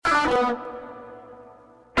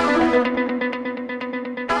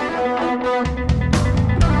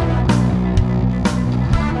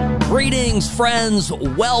Greetings, friends.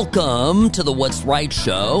 Welcome to the What's Right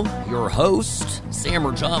Show. Your host, Sam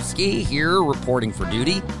Rajovsky, here reporting for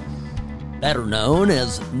duty, better known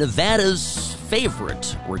as Nevada's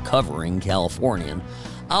favorite recovering Californian.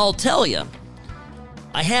 I'll tell you,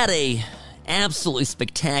 I had a absolutely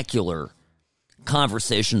spectacular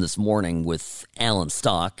conversation this morning with Alan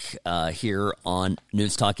Stock here on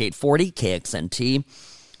News Talk 840 KXNT.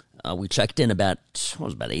 We checked in about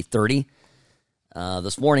 8:30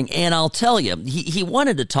 this morning, and I'll tell you, he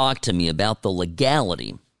wanted to talk to me about the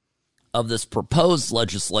legality of this proposed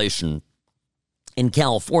legislation in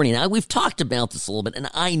California. Now, we've talked about this a little bit, and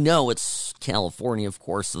I know it's California. Of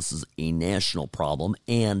course, this is a national problem,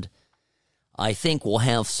 and I think will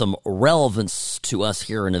have some relevance to us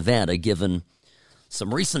here in Nevada, given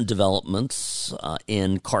some recent developments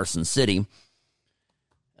in Carson City.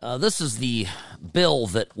 This is the bill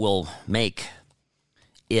that will make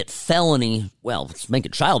it felony, let's make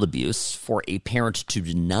it child abuse for a parent to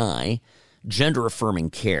deny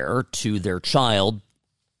gender-affirming care to their child,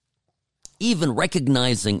 even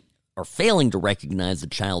recognizing or failing to recognize the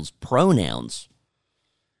child's pronouns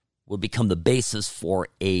would become the basis for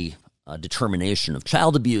a determination of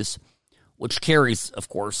child abuse, which carries, of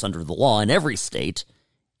course, under the law in every state,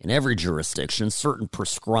 in every jurisdiction, certain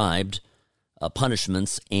prescribed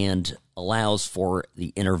punishments and allows for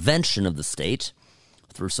the intervention of the state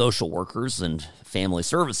through social workers and family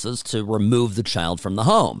services to remove the child from the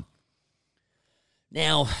home.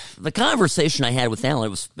 Now, the conversation I had with Alan, it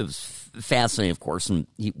was fascinating, of course, and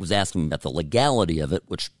he was asking me about the legality of it,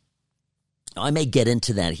 which I may get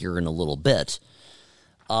into that here in a little bit.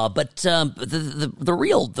 But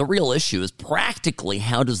the real issue is practically,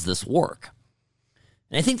 how does this work?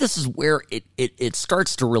 And I think this is where it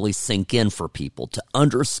starts to really sink in for people to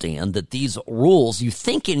understand that these rules, you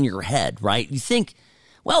think in your head, right? You think,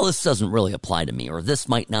 well, this doesn't really apply to me, or this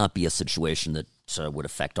might not be a situation that would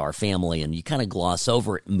affect our family, and you kind of gloss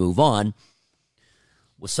over it and move on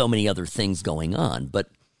with so many other things going on. But,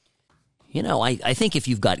 you know, I think if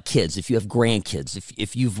you've got kids, if you have grandkids,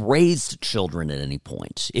 if you've raised children at any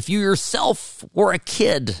point, if you yourself were a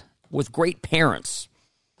kid with great parents,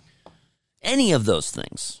 any of those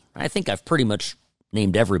things, I think I've pretty much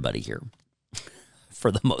named everybody here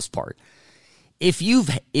for the most part. If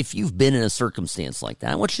you've been in a circumstance like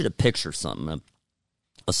that, I want you to picture something,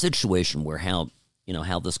 a situation where how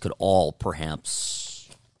this could all perhaps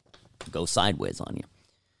go sideways on you.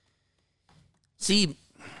 See,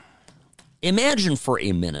 imagine for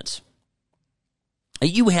a minute,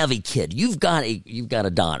 you have a kid, you've got a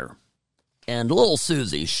daughter, and little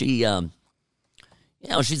Susie, she,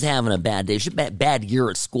 she's having a bad day, she's had a bad year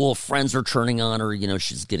at school, friends are turning on her,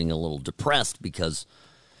 she's getting a little depressed because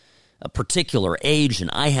a particular age, and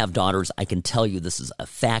I have daughters, I can tell you this is a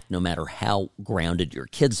fact. No matter how grounded your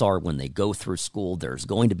kids are when they go through school, there's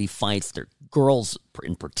going to be fights. Girls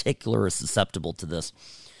in particular are susceptible to this.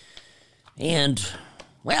 And,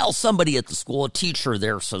 somebody at the school, a teacher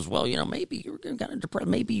there says, maybe you're kind of depressed.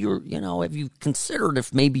 Maybe have you considered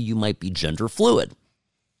if maybe you might be gender fluid?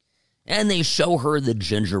 And they show her the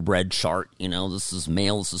gingerbread chart. This is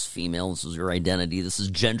male, this is female, this is your identity, this is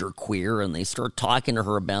gender queer. And they start talking to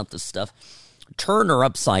her about this stuff, turn her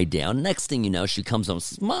upside down. Next thing you know, she comes home and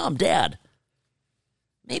says, Mom, Dad,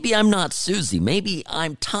 maybe I'm not Susie, maybe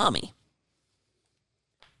I'm Tommy.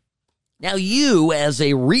 Now you, as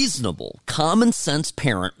a reasonable, common sense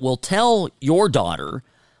parent, will tell your daughter,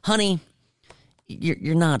 honey,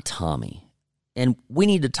 you're not Tommy. And we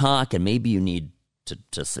need to talk, and maybe you need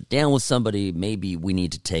to sit down with somebody. Maybe we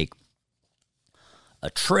need to take a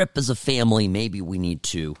trip as a family. Maybe we need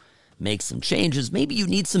to make some changes. Maybe you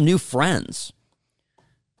need some new friends.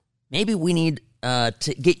 Maybe we need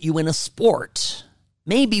to get you in a sport.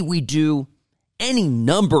 Maybe we do any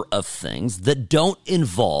number of things that don't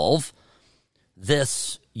involve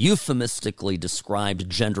this euphemistically described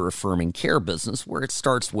gender-affirming care business, where it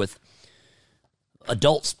starts with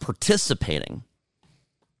adults participating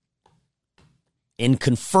in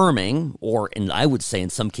confirming, and I would say in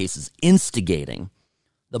some cases instigating,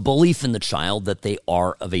 the belief in the child that they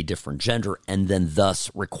are of a different gender, and then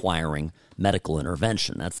thus requiring medical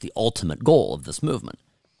intervention. That's the ultimate goal of this movement.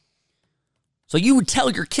 So you would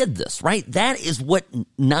tell your kid this, right? That is what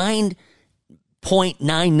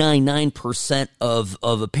 9.999%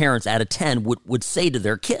 of parents out of 10 would say to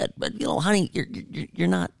their kid. But, honey, you're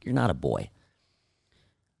not a boy.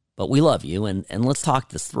 But we love you, and let's talk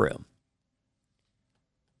this through.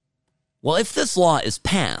 Well, if this law is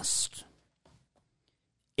passed,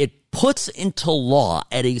 it puts into law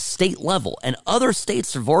at a state level, and other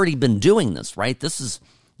states have already been doing this, right? This is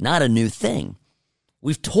not a new thing.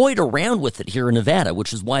 We've toyed around with it here in Nevada,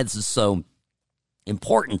 which is why this is so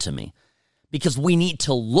important to me, because we need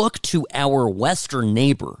to look to our western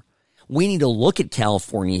neighbor. We need to look at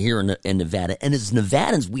California here in Nevada, and as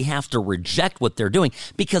Nevadans, we have to reject what they're doing,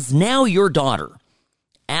 because now your daughter,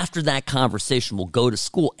 after that conversation, will go to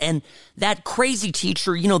school, and that crazy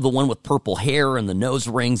teacher, the one with purple hair and the nose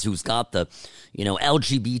rings who's got the,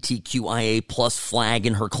 LGBTQIA plus flag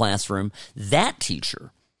in her classroom, that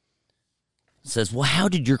teacher says, well, how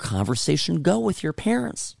did your conversation go with your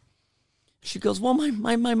parents? She goes, well,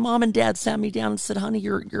 my mom and dad sat me down and said, honey,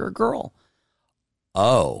 you're a girl.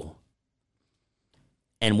 Oh.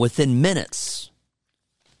 And within minutes,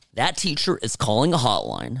 that teacher is calling a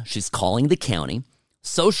hotline. She's calling the county.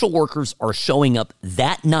 Social workers are showing up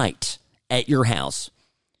that night at your house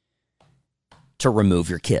to remove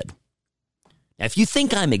your kid. Now, if you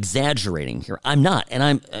think I'm exaggerating here, I'm not. And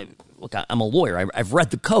I'm a lawyer. I've read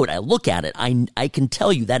the code. I look at it. I can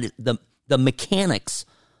tell you that the mechanics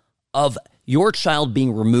of your child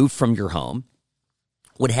being removed from your home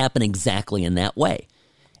would happen exactly in that way.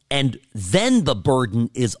 And then the burden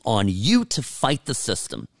is on you to fight the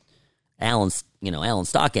system. Alan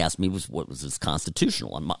Stock asked me, what was this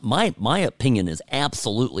constitutional? And my opinion is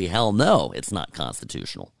absolutely hell no, it's not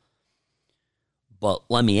constitutional. But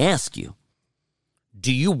let me ask you,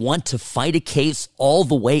 do you want to fight a case all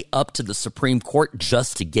the way up to the Supreme Court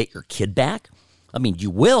just to get your kid back? I mean, you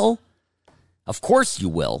will. Of course you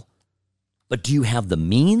will. But do you have the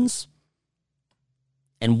means?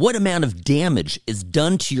 And what amount of damage is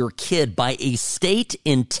done to your kid by a state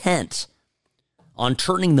intent on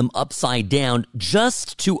turning them upside down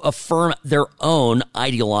just to affirm their own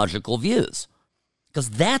ideological views? Because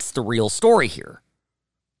that's the real story here.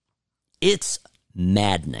 It's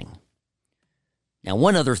maddening. Now,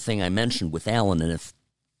 one other thing I mentioned with Alan, and if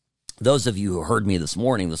those of you who heard me this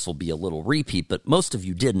morning, this will be a little repeat, but most of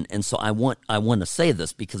you didn't, and so I want to say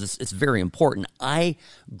this because it's very important. I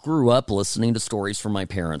grew up listening to stories from my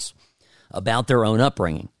parents about their own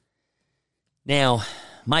upbringing. Now,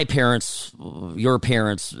 my parents, your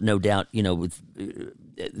parents, no doubt,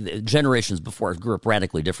 with generations before grew up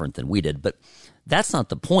radically different than we did, but that's not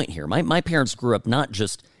the point here. My parents grew up not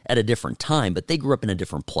just at a different time, but they grew up in a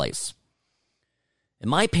different place. And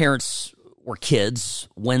my parents were kids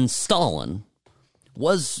when Stalin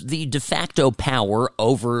was the de facto power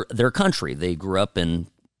over their country. They grew up in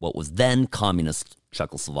what was then communist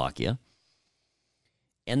Czechoslovakia,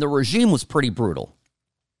 and the regime was pretty brutal.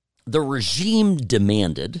 The regime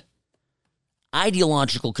demanded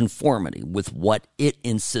ideological conformity with what it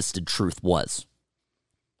insisted truth was.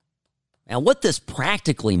 Now, what this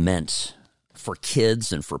practically meant for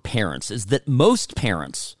kids and for parents is that most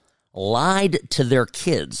parents lied to their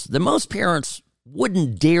kids. That most parents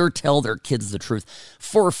wouldn't dare tell their kids the truth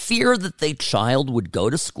for fear that their child would go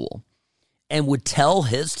to school and would tell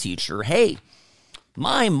his teacher, hey,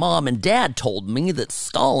 my mom and dad told me that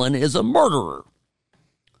Stalin is a murderer.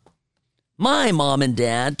 My mom and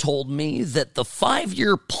dad told me that the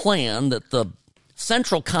 5-year plan that the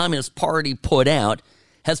Central Communist Party put out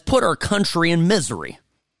has put our country in misery.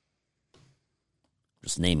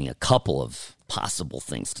 Just naming a couple of possible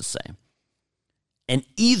things to say. And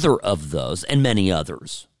either of those, and many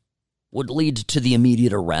others, would lead to the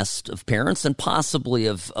immediate arrest of parents and possibly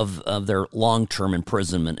of their long-term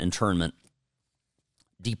imprisonment, internment,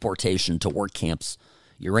 deportation to work camps,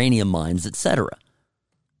 uranium mines, etc.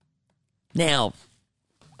 Now,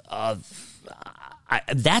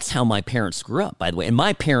 that's how my parents grew up, by the way. And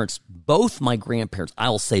my parents, both my grandparents,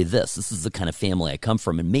 I'll say this is the kind of family I come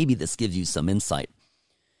from, and maybe this gives you some insight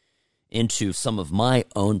into some of my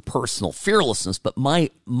own personal fearlessness. But my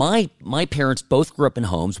parents both grew up in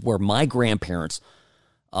homes where my grandparents,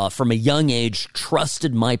 from a young age,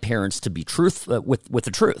 trusted my parents to be with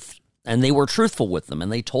the truth. And they were truthful with them,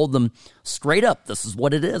 and they told them straight up, this is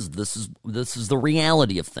what it is. This is the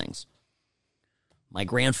reality of things. My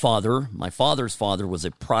grandfather, my father's father, was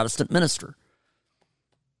a Protestant minister.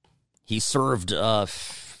 He served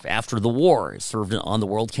after the war. He served on the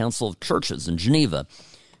World Council of Churches in Geneva.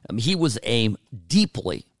 He was a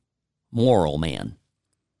deeply moral man.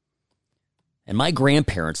 And my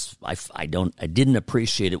grandparents, I didn't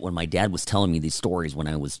appreciate it when my dad was telling me these stories when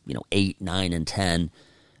I was, 8, 9, and 10.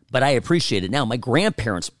 But I appreciate it now. My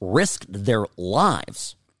grandparents risked their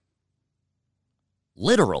lives,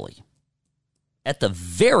 literally, at the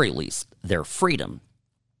very least, their freedom,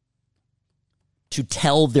 to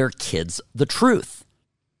tell their kids the truth.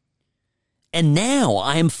 And now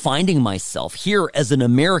I am finding myself here as an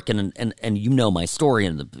American, and you know my story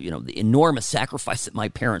and the enormous sacrifice that my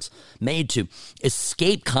parents made to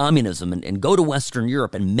escape communism and go to Western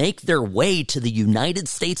Europe and make their way to the United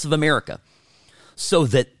States of America so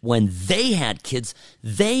that when they had kids,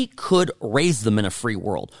 they could raise them in a free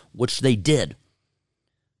world, which they did.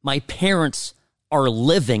 My parents are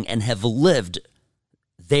living and have lived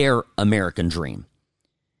their American dream.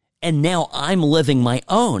 And now I'm living my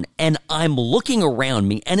own, and I'm looking around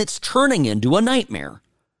me, and it's turning into a nightmare.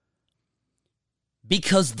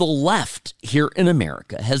 Because the left here in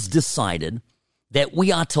America has decided that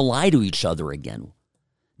we ought to lie to each other again,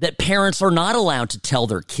 that parents are not allowed to tell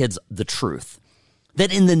their kids the truth,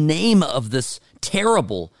 that in the name of this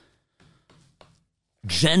terrible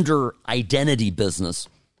gender identity business,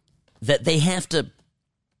 that they have to,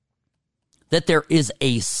 that there is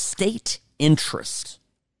a state interest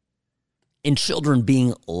in children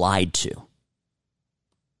being lied to.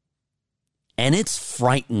 And it's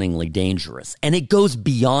frighteningly dangerous. And it goes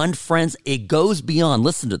beyond, friends, it goes beyond,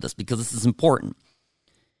 listen to this because this is important.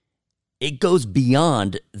 It goes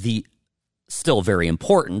beyond the still very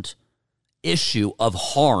important issue of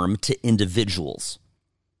harm to individuals.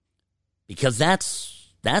 Because that's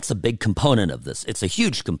a big component of this. It's a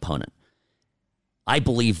huge component. I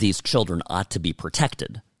believe these children ought to be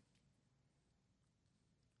protected.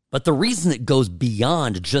 But the reason it goes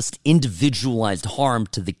beyond just individualized harm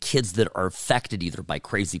to the kids that are affected either by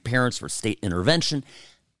crazy parents or state intervention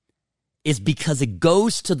is because it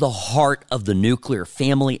goes to the heart of the nuclear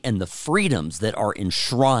family and the freedoms that are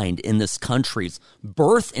enshrined in this country's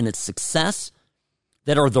birth and its success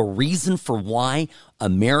that are the reason for why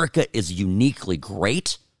America is uniquely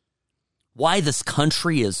great, why this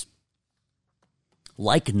country is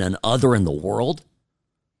like none other in the world.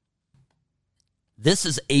 This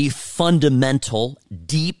is a fundamental,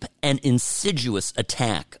 deep, and insidious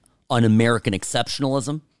attack on American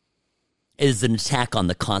exceptionalism. It is an attack on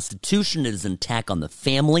the Constitution. It is an attack on the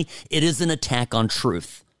family. It is an attack on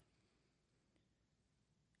truth.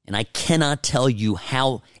 And I cannot tell you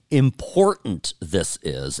how important this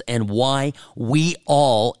is and why we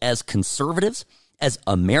all, as conservatives, as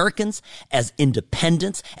Americans, as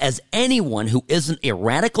independents, as anyone who isn't a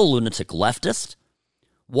radical lunatic leftist,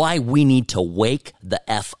 why we need to wake the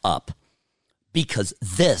F up. Because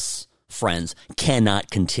this, friends, cannot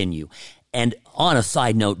continue. And on a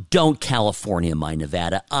side note, don't California my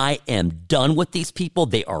Nevada. I am done with these people.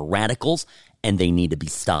 They are radicals, and they need to be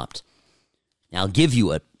stopped. Now, I'll give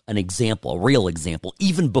you an example, a real example.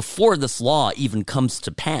 Even before this law even comes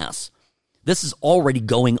to pass, this is already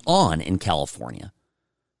going on in California.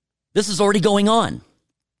 This is already going on.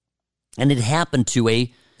 And it happened to a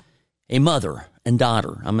mother and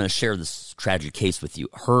daughter. I'm going to share this tragic case with you.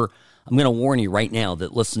 I'm going to warn you right now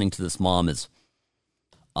that listening to this mom is,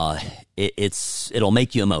 it'll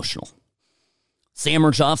make you emotional. Sam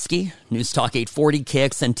Rajovsky, News Talk 840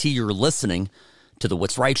 KXNT. You're listening to the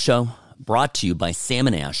What's Right Show, brought to you by Sam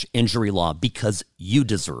 & Ash Injury Law, because you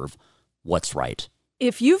deserve what's right.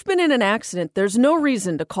 If you've been in an accident, there's no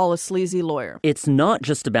reason to call a sleazy lawyer. It's not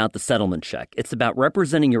just about the settlement check. It's about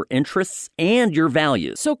representing your interests and your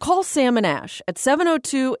values. So call Sam & Ash at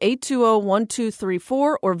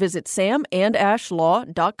 702-820-1234 or visit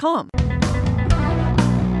samandashlaw.com.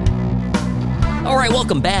 All right,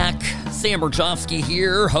 welcome back. Sam Rajovsky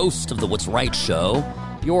here, host of the What's Right Show,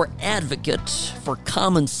 your advocate for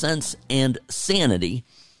common sense and sanity,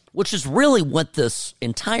 which is really what this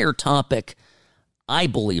entire topic, I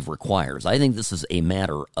believe, requires. I think this is a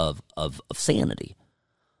matter of sanity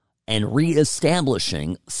and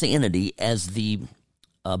reestablishing sanity as the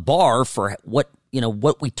bar for what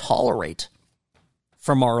we tolerate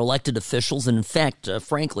from our elected officials and, in fact,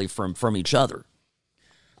 frankly, from each other.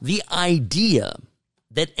 The idea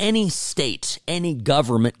that any state, any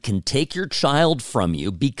government can take your child from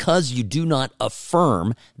you because you do not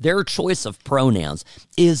affirm their choice of pronouns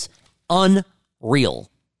is unreal.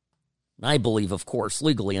 I believe, of course,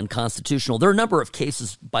 legally unconstitutional. There are a number of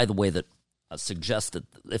cases, by the way, that suggest that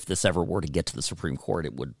if this ever were to get to the Supreme Court,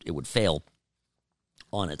 it would fail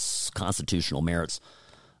on its constitutional merits.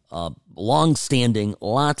 Long-standing,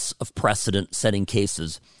 lots of precedent-setting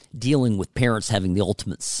cases dealing with parents having the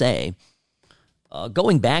ultimate say.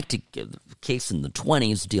 Going back to a case in the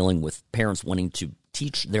 1920s dealing with parents wanting to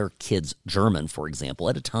teach their kids German, for example,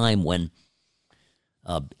 at a time when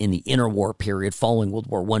in the interwar period following World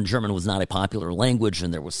War I, German was not a popular language,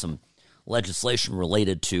 and there was some legislation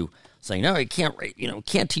related to saying, no, you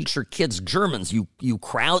can't teach your kids Germans, you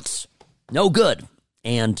Krauts, no good.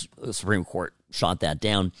 And the Supreme Court shot that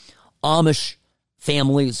down. Amish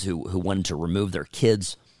families who wanted to remove their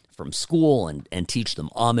kids from school and teach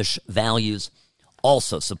them Amish values,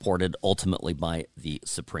 also supported ultimately by the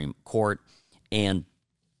Supreme Court. And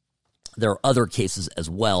there are other cases as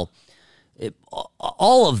well.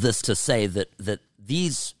 All of this to say that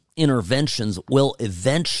these interventions will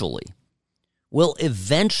eventually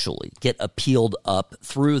get appealed up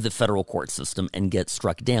through the federal court system and get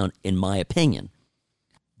struck down, in my opinion.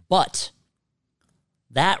 But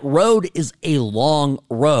that road is a long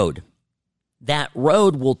road. That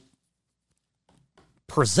road will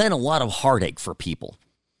present a lot of heartache for people.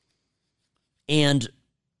 And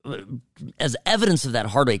as evidence of that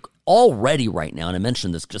heartache already right now, and I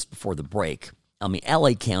mentioned this just before the break, I mean,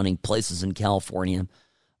 LA County, places in California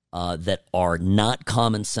that are not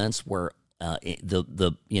common sense, where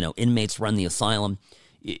the inmates run the asylum.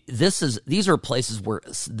 These are places where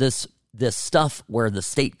this stuff where the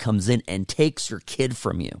state comes in and takes your kid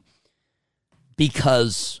from you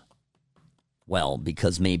because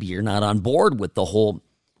maybe you're not on board with the whole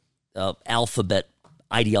alphabet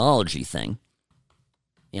ideology thing.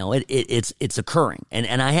 You know, it's occurring.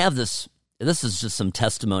 And I have this is just some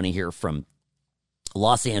testimony here from a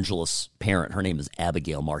Los Angeles parent. Her name is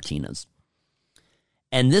Abigail Martinez.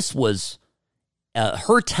 And this was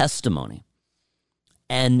her testimony.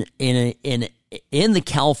 And in the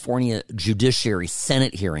California Judiciary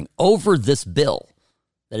Senate hearing over this bill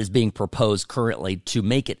that is being proposed currently to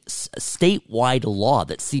make it statewide law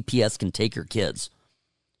that CPS can take your kids,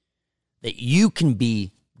 that you can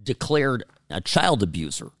be declared a child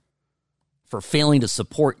abuser for failing to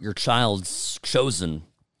support your child's chosen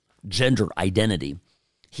gender identity.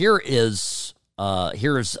 Here's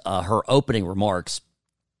her opening remarks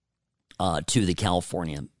to the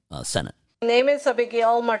California Senate. My name is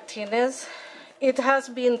Abigail Martinez. It has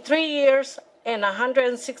been 3 years and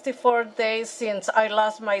 164 days since I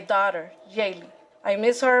lost my daughter, Yaylee. I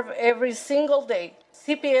miss her every single day.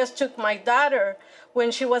 CPS took my daughter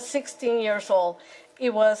when she was 16 years old.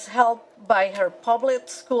 It was helped by her public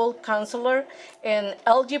school counselor, an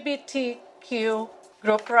LGBTQ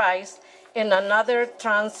group rights, and another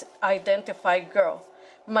trans-identified girl.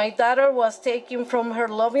 My daughter was taken from her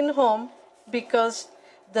loving home because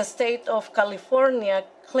the state of California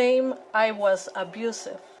claimed I was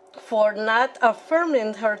abusive for not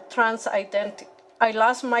affirming her trans identity. I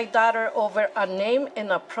lost my daughter over a name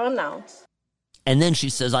and a pronouns. And then she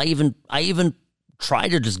says, I even try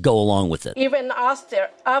to just go along with it. Even after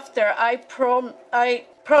I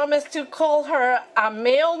promised to call her a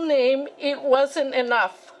male name, it wasn't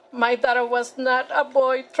enough. My daughter was not a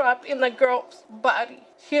boy trapped in a girl's body.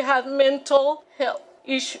 She had mental health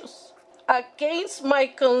issues. Against my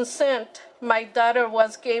consent, my daughter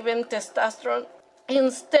was given testosterone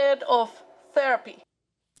instead of therapy.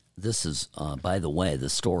 This is, by the way, the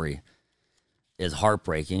story is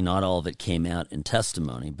heartbreaking. Not all of it came out in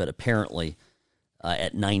testimony, but apparently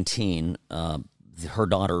at 19, her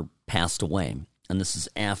daughter passed away. And this is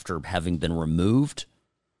after having been removed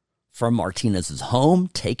from Martinez's home,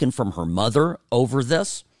 taken from her mother over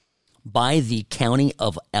this by the county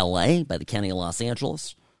of LA, by the county of Los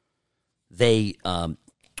Angeles. They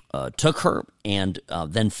took her and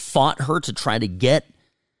then fought her to try to get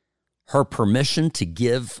her permission to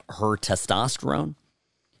give her testosterone.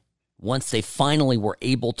 Once they finally were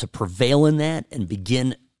able to prevail in that and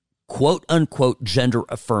begin quote-unquote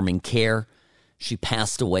gender-affirming care, she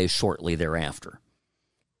passed away shortly thereafter.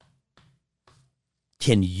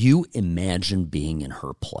 Can you imagine being in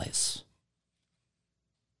her place?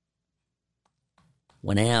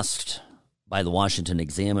 When asked by the Washington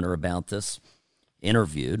Examiner about this,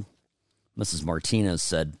 interviewed, Mrs. Martinez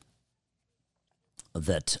said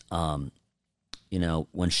that,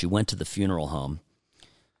 when she went to the funeral home,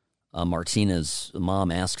 Martinez's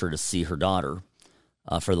mom asked her to see her daughter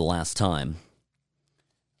for the last time.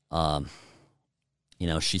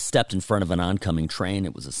 She stepped in front of an oncoming train.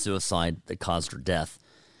 It was a suicide that caused her death.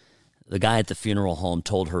 The guy at the funeral home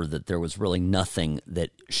told her that there was really nothing that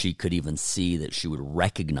she could even see that she would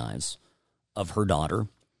recognize of her daughter.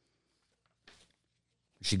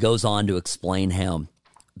 She goes on to explain how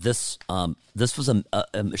this was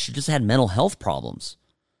she just had mental health problems.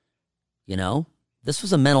 This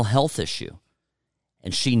was a mental health issue,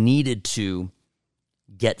 and she needed to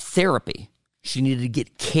get therapy. She needed to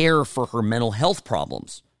get care for her mental health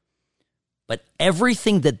problems. But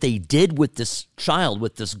everything that they did with this child,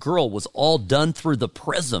 with this girl, was all done through the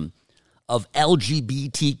prism of LGBTQIA+.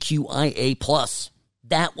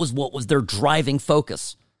 That was what was their driving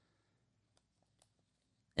focus.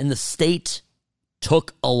 And the state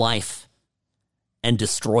took a life and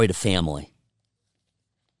destroyed a family.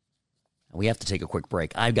 We have to take a quick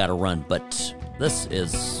break. I've got to run, but this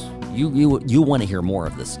is You want to hear more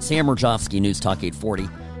of this. Sam Rajovsky, News Talk 840,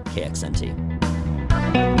 KXNT.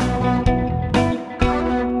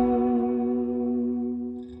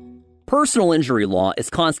 Personal injury law is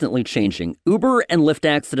constantly changing. Uber and Lyft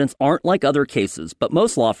accidents aren't like other cases, but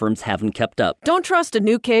most law firms haven't kept up. Don't trust a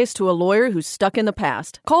new case to a lawyer who's stuck in the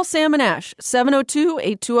past. Call Sam and Ash,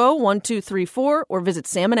 702-820-1234, or visit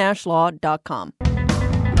samandashlaw.com.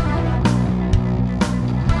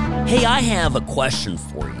 Hey, I have a question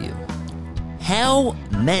for you. How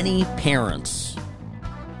many parents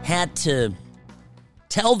had to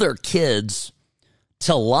tell their kids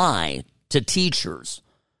to lie to teachers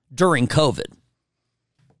during COVID,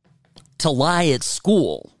 to lie at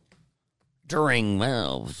school during,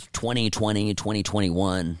 2020,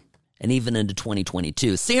 2021, and even into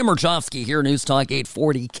 2022. Sam Rajovsky here, News Talk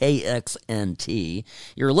 840 KXNT.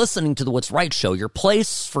 You're listening to the What's Right Show, your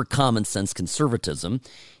place for common sense conservatism,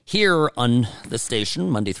 here on the station,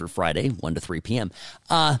 Monday through Friday, 1 to 3 p.m.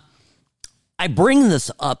 I bring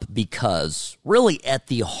this up because really at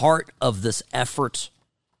the heart of this effort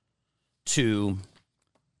to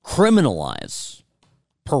criminalize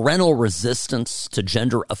parental resistance to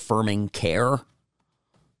gender-affirming care.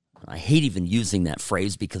 I hate even using that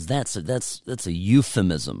phrase because that's a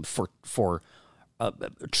euphemism for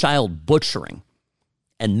child butchering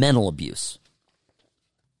and mental abuse.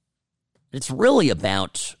 It's really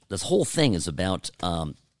about, this whole thing is about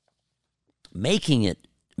putting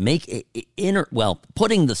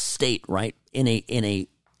the state, right, in a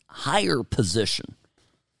higher position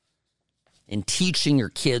in teaching your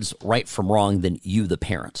kids right from wrong than you, the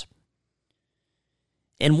parent.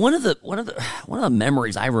 And one of the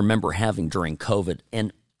memories I remember having during COVID,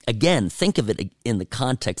 and again, think of it in the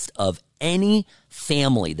context of any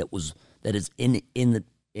family that is in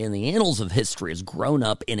the annals of history has grown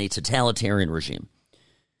up in a totalitarian regime.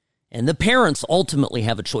 And the parents ultimately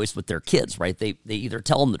have a choice with their kids, right? They either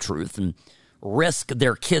tell them the truth and risk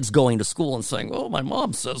their kids going to school and saying, "Oh, my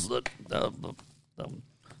mom says that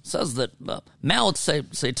Mao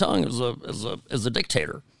Zedong is a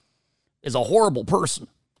dictator, is a horrible person."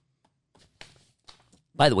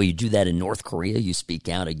 By the way, you do that in North Korea, you speak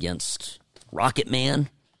out against Rocket Man,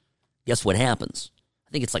 guess what happens?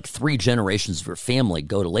 I think it's like 3 generations of your family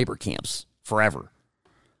go to labor camps forever.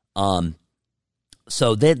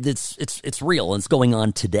 So that it's real, and it's going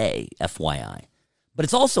on today, FYI. But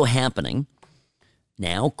it's also happening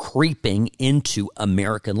now, creeping into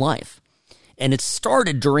American life. And it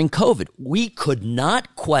started during COVID. We could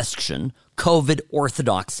not question COVID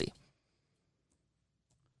orthodoxy.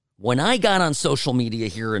 When I got on social media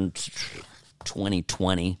here in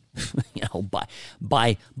 2020,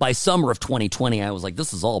 by summer of 2020, I was like,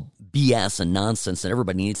 this is all BS and nonsense, and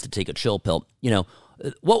everybody needs to take a chill pill.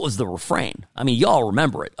 What was the refrain? I mean, y'all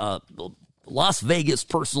remember it. Las Vegas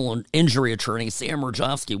personal injury attorney Sam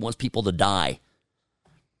Rajovsky wants people to die.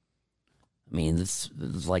 I mean, this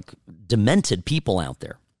is like demented people out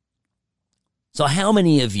there. So how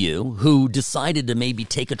many of you who decided to maybe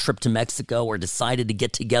take a trip to Mexico or decided to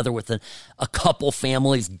get together with a couple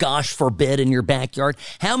families, gosh forbid, in your backyard,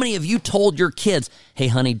 how many of you told your kids, "Hey,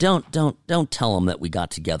 honey, don't tell them that we got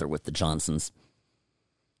together with the Johnsons"?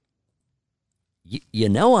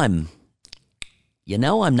 I'm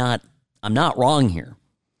not wrong here.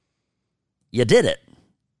 You did it.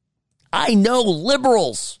 I know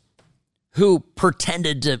liberals who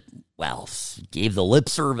pretended to, gave the lip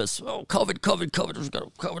service. "Oh, COVID, there's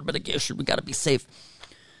got COVID mitigation, we got to be safe."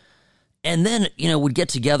 And then, would get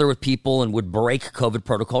together with people and would break COVID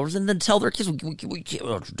protocols and then tell their kids, we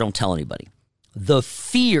can't, don't tell anybody. The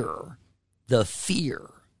fear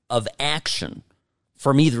of action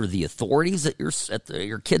from either the authorities at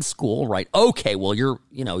your kid's school, right? Okay, well, you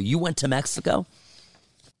went to Mexico.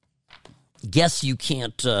 Guess you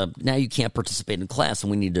can't, now you can't participate in class, and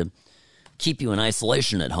we need to keep you in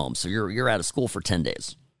isolation at home, so you're out of school for 10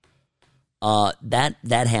 days. That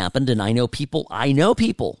happened, and I know people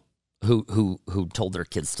who told their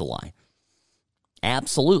kids to lie.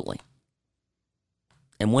 Absolutely.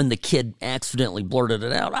 And when the kid accidentally blurted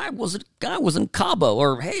it out, I was in Cabo,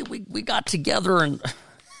 or hey, we got together and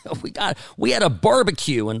we had a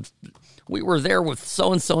barbecue and we were there with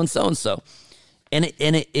so and so and so and so, and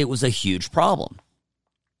it was a huge problem.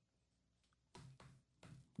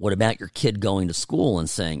 What about your kid going to school and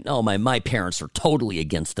saying, "No, my parents are totally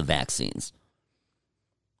against the vaccines"?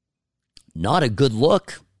 Not a good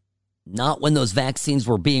look. Not when those vaccines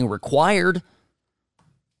were being required.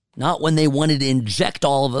 Not when they wanted to inject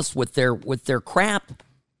all of us with their crap.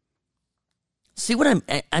 See what I'm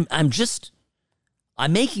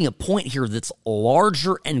making a point here that's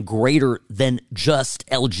larger and greater than just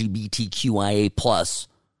LGBTQIA plus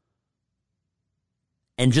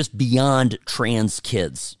and just beyond trans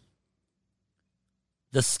kids.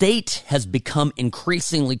 The state has become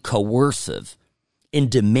increasingly coercive in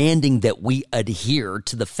demanding that we adhere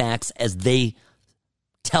to the facts as they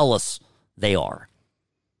tell us they are.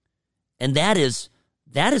 And that is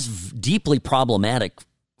deeply problematic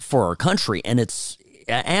for our country, and it's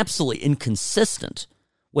absolutely inconsistent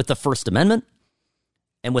with the First Amendment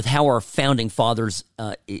and with how our founding fathers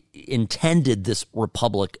intended this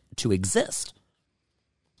republic to exist.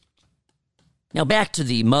 Now, back to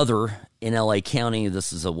the mother in L.A. County.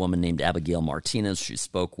 This is a woman named Abigail Martinez. She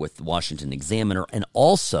spoke with the Washington Examiner and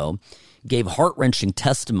also gave heart-wrenching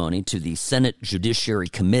testimony to the Senate Judiciary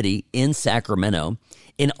Committee in Sacramento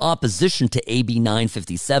in opposition to AB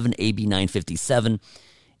 957. AB 957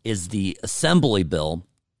 is the assembly bill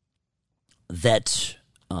that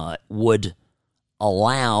would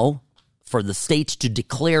allow for the state to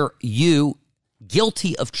declare you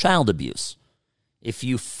guilty of child abuse if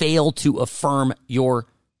you fail to affirm your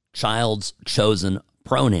child's chosen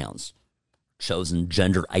pronouns, chosen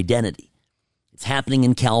gender identity. It's happening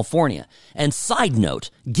in California. And side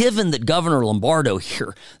note, given that Governor Lombardo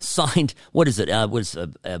here signed, SB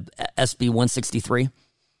 163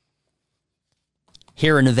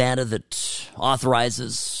 here in Nevada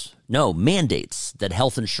that mandates that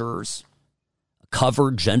health insurers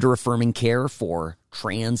cover gender-affirming care for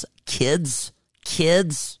trans kids.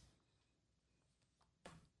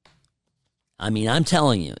 I mean, I'm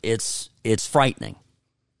telling you, it's frightening.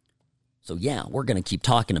 So yeah, we're going to keep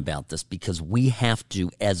talking about this because we have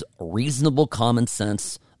to, as reasonable common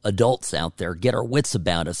sense adults out there, get our wits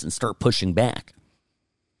about us and start pushing back.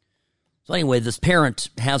 So anyway, this parent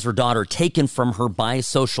has her daughter taken from her by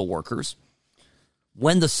social workers.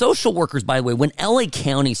 When the social workers, by the way, when L.A.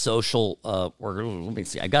 County social workers, let me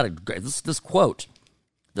see, I got this quote.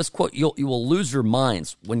 This quote, you will lose your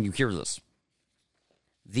minds when you hear this.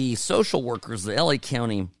 The social workers, the L.A.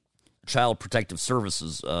 County Child Protective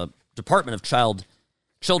Services, Department of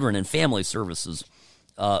Children and Family Services,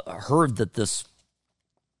 heard that this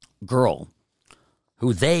girl,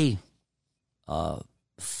 who they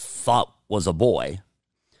thought was a boy,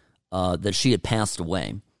 that she had passed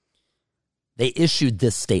away, they issued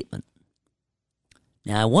this statement.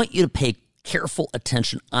 Now, I want you to pay careful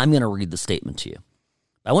attention. I'm going to read the statement to you.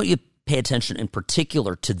 I want you to pay attention in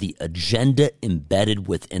particular to the agenda embedded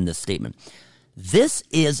within this statement. This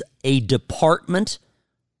is a department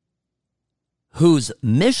whose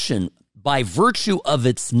mission, by virtue of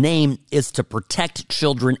its name, is to protect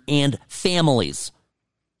children and families.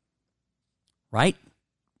 Right?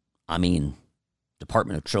 I mean,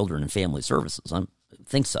 Department of Children and Family Services. I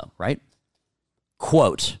think so, right?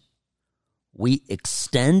 Quote, "We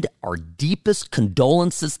extend our deepest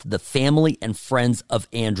condolences to the family and friends of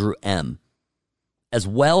Andrew M., as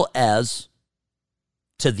well as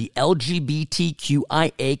to the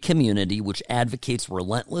LGBTQIA community, which advocates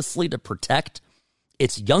relentlessly to protect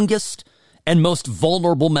its youngest and most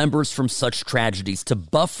vulnerable members from such tragedies, to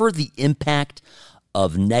buffer the impact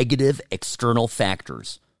of negative external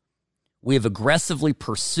factors. We have aggressively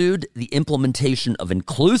pursued the implementation of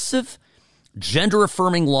inclusive,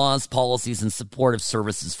 gender-affirming laws, policies, and supportive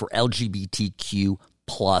services for LGBTQ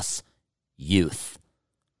plus youth."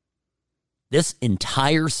 This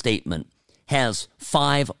entire statement has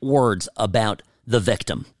 5 words about the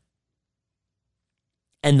victim.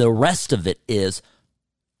 And the rest of it is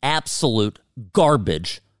absolute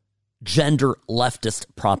garbage, gender leftist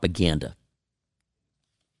propaganda.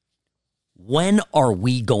 When are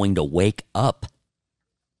we going to wake up?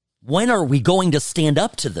 When are we going to stand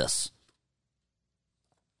up to this?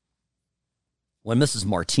 When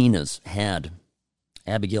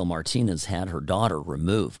Abigail Martinez had her daughter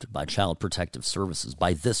removed by Child Protective Services,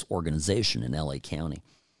 by this organization in L.A. County,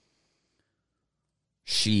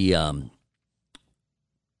 she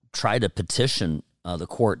tried to petition the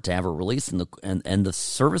court to have her released, and the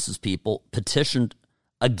services people petitioned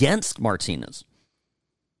against Martinez.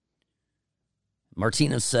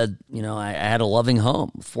 Martinez said, I had a loving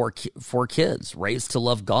home, four kids, raised to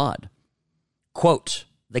love God. Quote,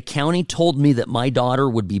 "The county told me that my daughter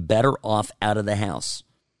would be better off out of the house.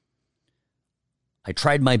 I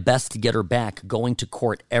tried my best to get her back, going to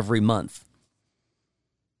court every month."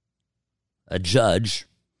 A judge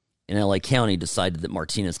in L.A. County decided that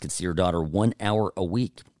Martinez could see her daughter 1 hour a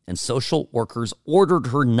week, and social workers ordered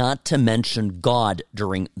her not to mention God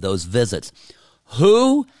during those visits.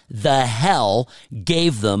 Who the hell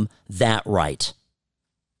gave them that right?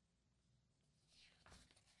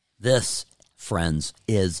 This, friends,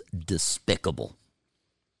 is despicable.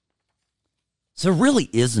 So it really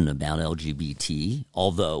isn't about LGBT,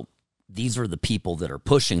 although these are the people that are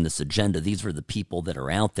pushing this agenda. These are the people that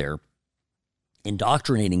are out there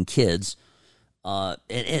indoctrinating kids.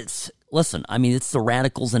 And listen, I mean, it's the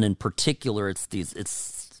radicals, and in particular, I'm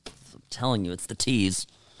telling you, it's the T's.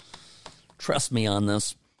 Trust me on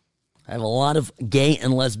this. I have a lot of gay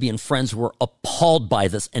and lesbian friends who are appalled by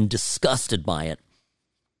this and disgusted by it.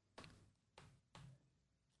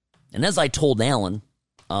 And as I told Alan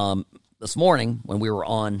this morning when we were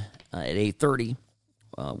on at 8:30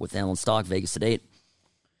 with Alan Stock, Vegas at 8,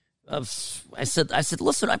 I said,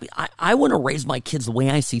 listen, I want to raise my kids the way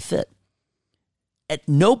I see fit. At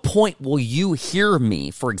no point will you hear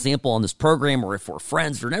me, for example, on this program, or if we're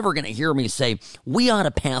friends, you're never going to hear me say, we ought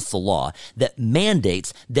to pass a law that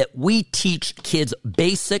mandates that we teach kids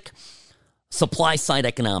basic supply-side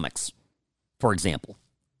economics, for example.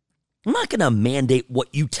 I'm not going to mandate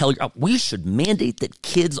what you tell your. We should mandate that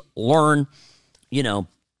kids learn, that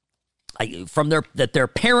their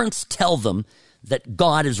parents tell them that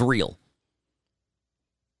God is real.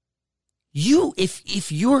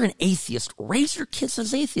 If you're an atheist, raise your kids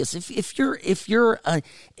as atheists. If you're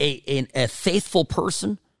a faithful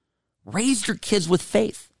person, raise your kids with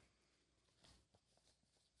faith.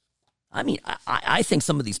 I mean, I think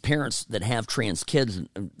some of these parents that have trans kids,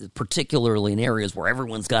 particularly in areas where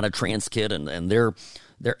everyone's got a trans kid, and they're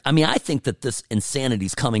I think that this insanity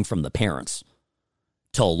is coming from the parents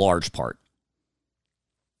to a large part.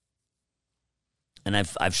 And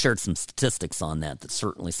I've shared some statistics on that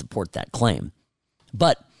certainly support that claim.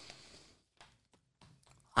 But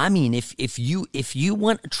I mean, if you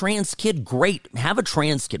want a trans kid, great, have a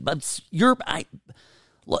trans kid. But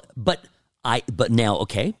but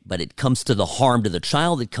it comes to the harm to the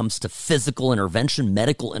child. It comes to physical intervention,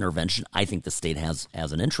 medical intervention. I think the state has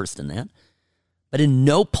an interest in that. But in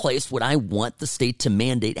no place would I want the state to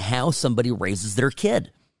mandate how somebody raises their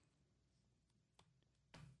kid.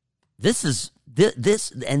 But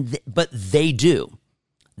they do.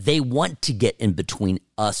 They want to get in between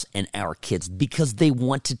us and our kids because they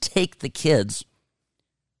want to take the kids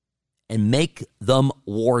and make them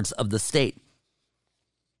wards of the state.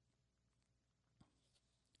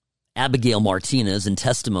 Abigail Martinez, in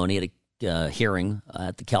testimony at a hearing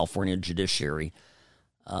at the California Judiciary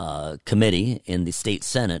Committee in the state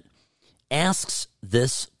Senate, asks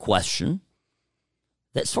this question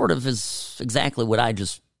that sort of is exactly what I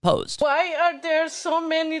just posed. Why are there so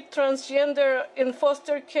many transgender in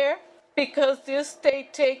foster care? Because this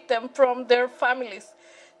state take them from their families,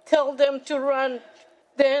 tell them to run,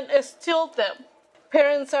 then steal them.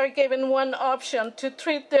 Parents are given one option to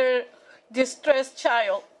treat their distressed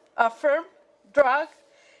child, affirm, drug,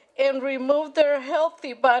 and remove their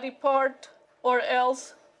healthy body part, or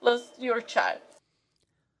else lose your child.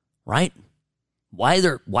 Right? Why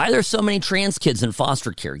there so many trans kids in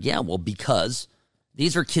foster care? Yeah, well, because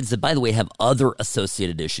these are kids that, by the way, have other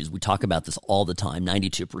associated issues. We talk about this all the time.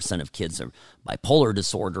 92% of kids have bipolar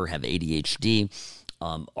disorder, have ADHD,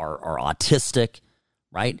 are autistic,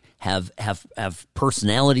 right? Have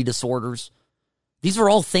personality disorders. These are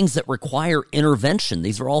all things that require intervention.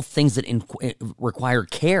 These are all things that require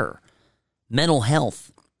care, mental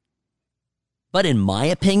health. But in my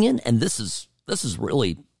opinion, and this is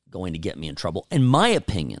really going to get me in trouble, in my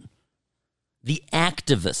opinion, the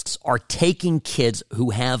activists are taking kids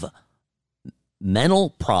who have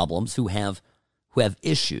mental problems, who have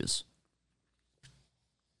issues,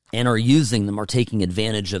 and are using them or taking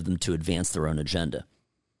advantage of them to advance their own agenda.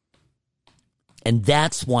 And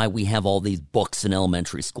that's why we have all these books in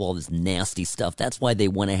elementary school, all this nasty stuff. That's why they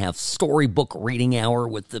want to have storybook reading hour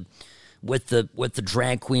with the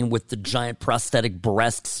drag queen with the giant prosthetic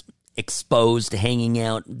breasts exposed, hanging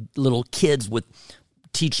out, little kids with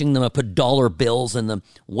teaching them to put dollar bills in the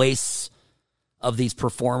waists of these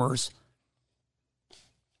performers.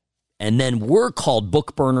 And then we're called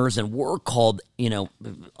book burners, and we're called,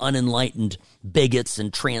 unenlightened bigots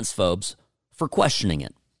and transphobes for questioning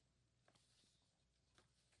it.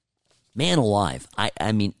 Man alive.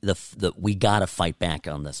 I mean, we got to fight back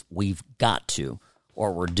on this. We've got to,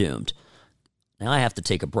 or we're doomed. Now I have to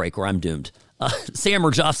take a break, or I'm doomed. Sam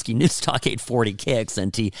Mirjovsky, News Talk 840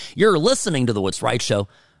 KXNT. You're listening to The What's Right Show.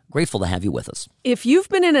 Grateful to have you with us. If you've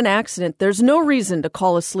been in an accident, there's no reason to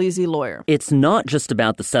call a sleazy lawyer. It's not just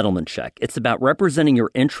about the settlement check. It's about representing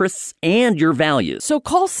your interests and your values. So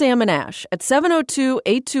call Sam and Ash at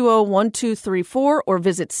 702-820-1234 or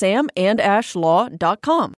visit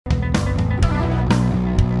samandashlaw.com.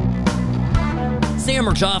 Sam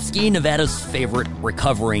Mirjovsky, Nevada's favorite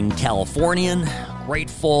recovering Californian.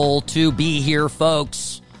 Grateful to be here,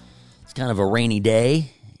 folks. It's kind of a rainy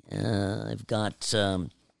day. I've got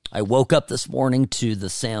I woke up this morning to the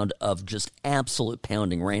sound of just absolute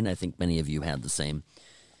pounding rain. I think many of you had the same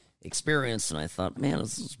experience, and I thought, man,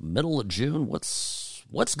 this is middle of June.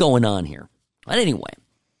 What's going on here? But anyway,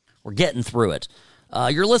 we're getting through it.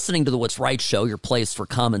 You're listening to the What's Right show, your place for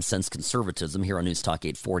common sense conservatism here on News Talk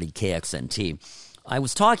 840 KXNT. I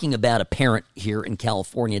was talking about a parent here in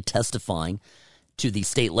California testifying to the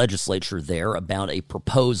state legislature there about a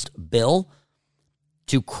proposed bill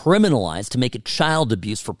to criminalize, to make it child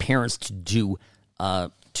abuse for parents to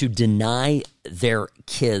deny their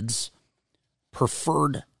kids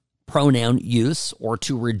preferred pronoun use or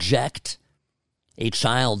to reject a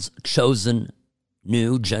child's chosen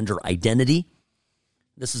new gender identity.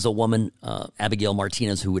 This is a woman, Abigail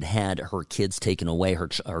Martinez, who had her kids taken away,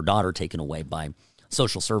 her daughter taken away by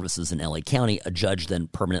social services in LA County. A judge then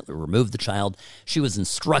permanently removed the child. She was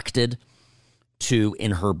instructed to,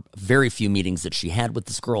 in her very few meetings that she had with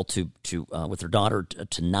this girl, with her daughter,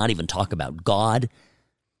 to not even talk about God.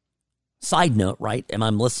 Side note, right? And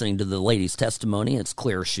I'm listening to the lady's testimony. It's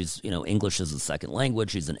clear she's, English is a second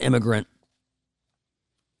language. She's an immigrant.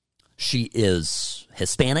 She is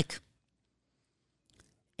Hispanic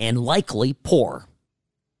and likely poor.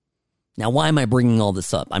 Now, why am I bringing all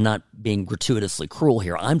this up? I'm not being gratuitously cruel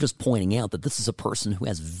here. I'm just pointing out that this is a person who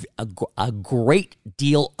has a great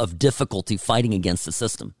deal of difficulty fighting against the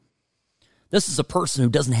system. This is a person who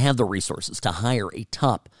doesn't have the resources to hire a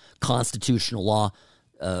top constitutional law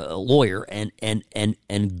lawyer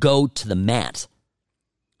and go to the mat.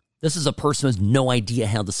 This is a person who has no idea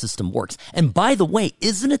how the system works. And by the way,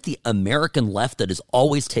 isn't it the American left that is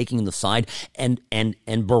always taking the side and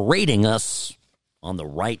berating us on the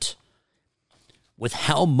right with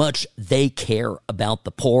how much they care about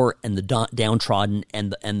the poor and the downtrodden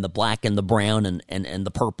and the black and the brown and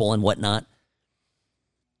the purple and whatnot?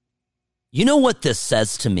 You know what this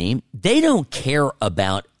says to me? They don't care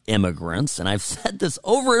about immigrants, and I've said this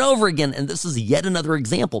over and over again, and this is yet another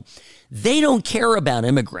example. They don't care about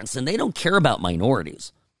immigrants, and they don't care about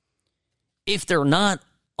minorities if they're not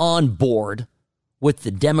on board with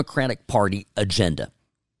the Democratic Party agenda.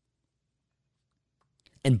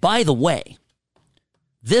 And by the way,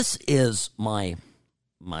 this is my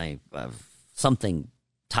something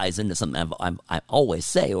ties into something I always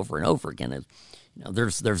say over and over again.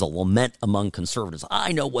 There's a lament among conservatives.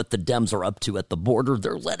 I know what the Dems are up to at the border.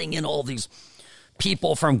 They're letting in all these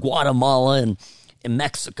people from Guatemala and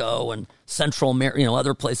Mexico and Central America,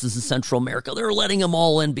 other places in Central America. They're letting them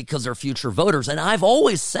all in because they're future voters. And I've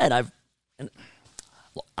always said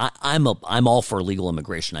I'm all for legal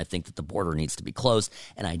immigration. I think that the border needs to be closed,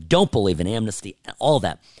 and I don't believe in amnesty and all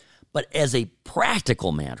that. But as a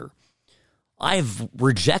practical matter, I've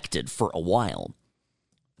rejected for a while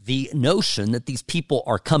the notion that these people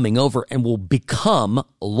are coming over and will become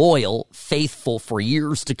loyal, faithful for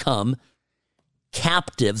years to come,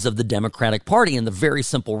 captives of the Democratic Party. And the very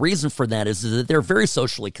simple reason for that is that they're very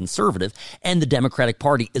socially conservative, and the Democratic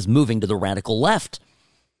Party is moving to the radical left.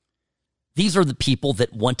 These are the people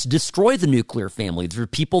that want to destroy the nuclear family. These are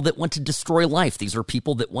people that want to destroy life. These are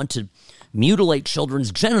people that want to mutilate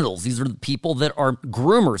children's genitals. These are the people that are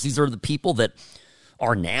groomers. These are the people that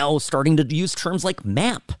are now starting to use terms like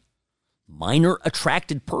MAP, minor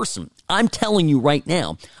attracted person. I'm telling you right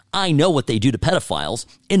now, I know what they do to pedophiles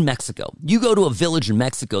in Mexico. You go to a village in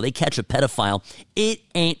Mexico, they catch a pedophile. It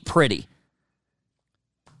ain't pretty.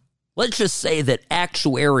 Let's just say that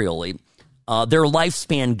actuarially, their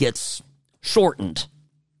lifespan gets shortened.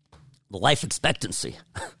 The life expectancy.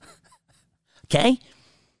 Okay?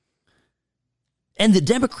 And the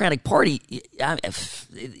Democratic Party,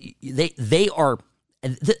 they are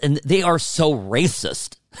so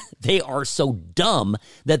racist. They are so dumb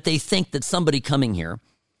that they think that somebody coming here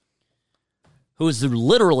who is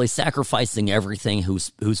literally sacrificing everything,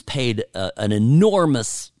 who's paid an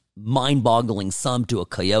enormous, mind-boggling sum to a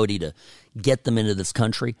coyote to get them into this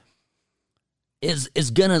country, is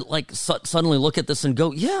gonna suddenly look at this and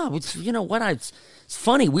go, yeah, you know what? It's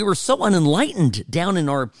funny. We were so unenlightened down in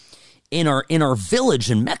our village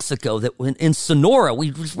in Mexico that in Sonora,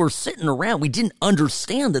 we were sitting around. We didn't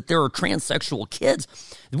understand that there are transsexual kids.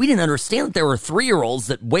 We didn't understand that there were 3-year-olds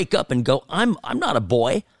that wake up and go, I'm not a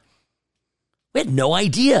boy. We had no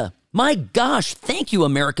idea. My gosh, thank you,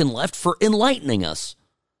 American left, for enlightening us.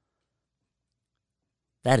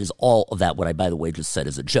 That is all of that, what I, by the way, just said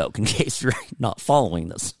as a joke, in case you're not following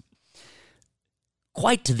this.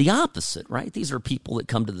 Quite to the opposite, right? These are people that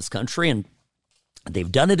come to this country and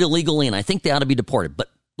they've done it illegally, and I think they ought to be deported.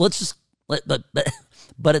 But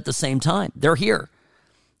but at the same time, they're here,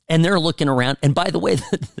 and they're looking around. And by the way,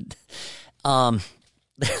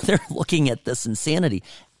 they're looking at this insanity.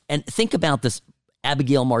 And think about this.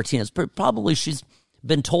 Abigail Martinez. Probably she's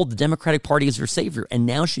been told the Democratic Party is her savior, and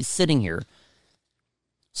now she's sitting here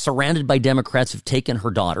surrounded by Democrats who've taken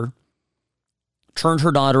her daughter, turned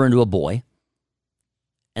her daughter into a boy,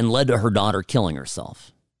 and led to her daughter killing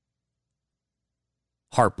herself.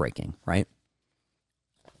 Heartbreaking, right?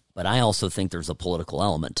 But I also think there's a political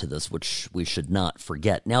element to this, which we should not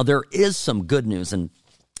forget. Now, there is some good news, and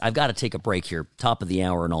I've got to take a break here, top of the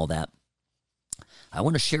hour and all that. I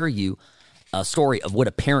want to share you a story of what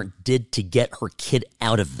a parent did to get her kid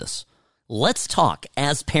out of this. Let's talk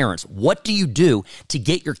as parents. What do you do to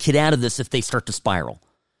get your kid out of this if they start to spiral?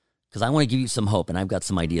 Because I want to give you some hope, and I've got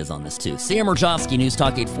some ideas on this too. Sam Rajovsky, News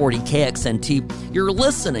Talk 840 KXNT. You're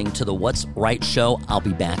listening to the What's Right show. I'll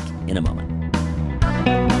be back in a moment.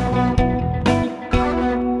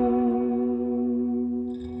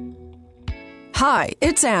 Hi,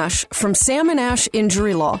 it's Ash from Sam and Ash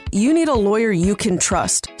Injury Law. You need a lawyer you can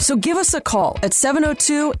trust. So give us a call at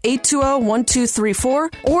 702-820-1234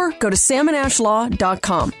 or go to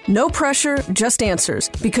samandashlaw.com. No pressure, just answers,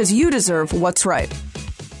 because you deserve what's right.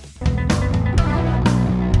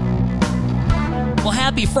 Well,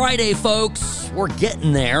 happy Friday, folks. We're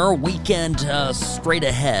getting there. Weekend straight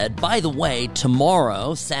ahead. By the way,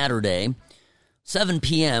 tomorrow, Saturday, 7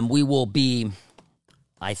 p.m., we will be,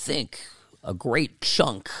 I think, a great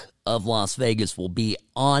chunk of Las Vegas will be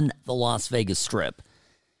on the Las Vegas Strip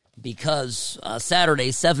because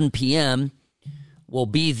Saturday, 7 p.m., will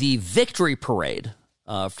be the victory parade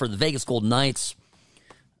for the Vegas Golden Knights.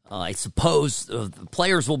 I suppose the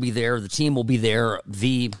players will be there. The team will be there.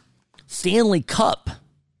 The Stanley Cup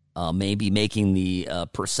may be making the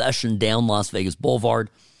procession down Las Vegas Boulevard.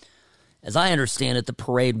 As I understand it, the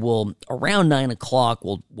parade will, around 9 o'clock,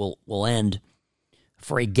 will end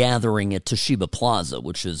for a gathering at Toshiba Plaza,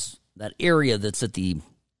 which is that area that's at the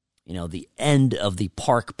end of the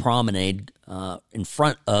park promenade in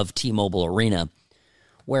front of T-Mobile Arena,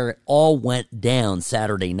 where it all went down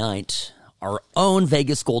Saturday night. Our own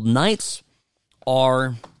Vegas Golden Knights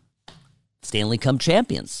are Stanley Cup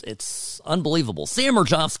champions. It's unbelievable. Sam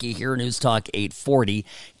Rajovsky here, News Talk 840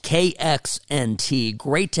 KXNT.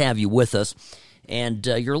 Great to have you with us. And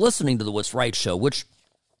you're listening to the What's Right show, which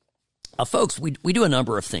folks, we do a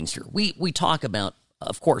number of things here. We talk about,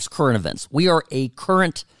 of course, current events. We are a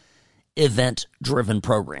current event-driven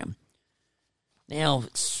program. Now,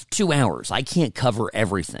 it's 2 hours. I can't cover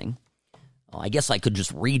everything. I guess I could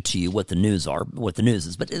just read to you what the news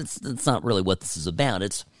is, but it's not really what this is about.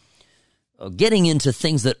 It's getting into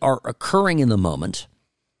things that are occurring in the moment,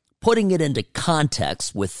 putting it into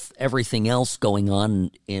context with everything else going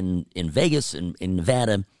on in Vegas, in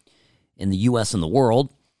Nevada, in the U.S. and the world,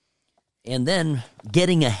 and then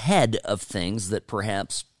getting ahead of things that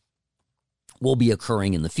perhaps will be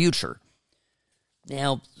occurring in the future.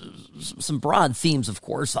 Now, some broad themes, of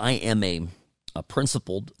course. I am a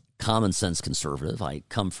principled, common-sense conservative. I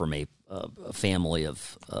come from a family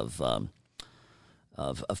of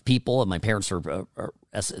people. My parents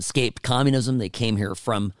escaped communism. They came here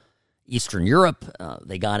from Eastern Europe.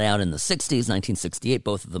 They got out in the 60s, 1968.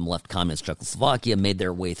 Both of them left communist Czechoslovakia, made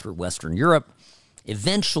their way through Western Europe,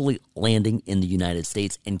 eventually landing in the United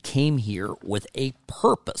States, and came here with a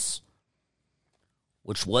purpose,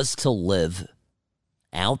 which was to live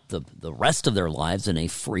out the rest of their lives in a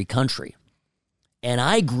free country. And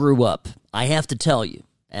I grew up, I have to tell you,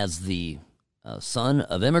 as the son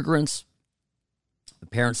of immigrants. My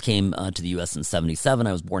parents came to the U.S. in 1977.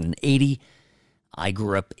 I was born in 1980. I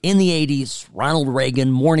grew up in the 80s, Ronald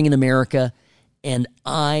Reagan, Morning in America, and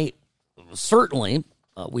I certainly...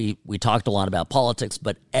 We talked a lot about politics,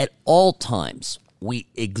 but at all times, we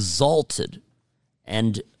exalted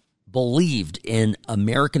and believed in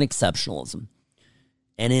American exceptionalism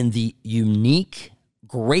and in the unique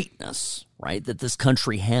greatness, right, that this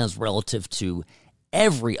country has relative to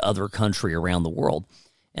every other country around the world.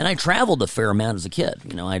 And I traveled a fair amount as a kid.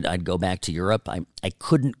 You know, I'd go back to Europe. I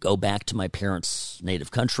couldn't go back to my parents'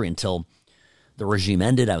 native country until the regime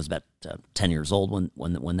ended. I was about 10 years old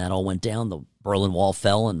when that all went down. The Berlin Wall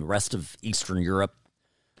fell and the rest of Eastern Europe,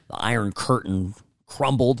 the Iron Curtain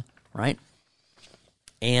crumbled, right?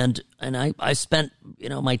 And I spent,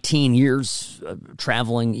 my teen years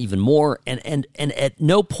traveling even more. And at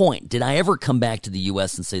no point did I ever come back to the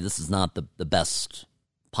U.S. and say this is not the best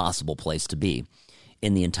possible place to be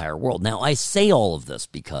in the entire world. Now, I say all of this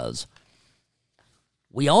because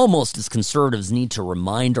we almost, as conservatives, need to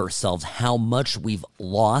remind ourselves how much we've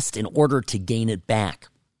lost in order to gain it back.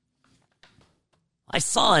 I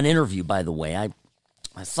saw an interview, by the way. I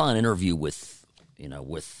saw an interview with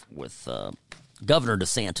Governor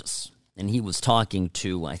DeSantis and he was talking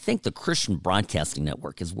to, I think, the Christian Broadcasting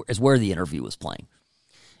Network is where the interview was playing.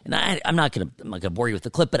 And I'm not going to bore you with the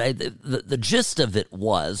clip, but the gist of it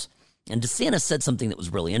was, and DeSantis said something that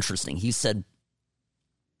was really interesting. He said,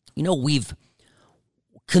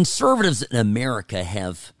 conservatives in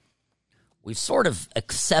America we've sort of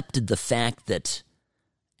accepted the fact that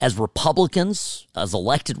as Republicans, as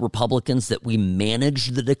elected Republicans, that we manage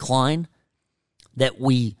the decline, that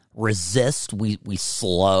we resist, we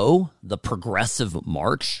slow the progressive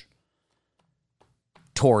march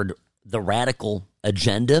toward the radical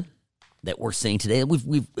agenda that we're seeing today.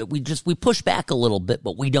 We push back a little bit,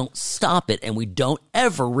 but we don't stop it, and we don't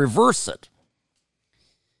ever reverse it.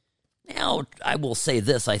 Now, I will say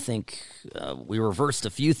this. I think we reversed a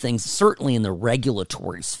few things, certainly in the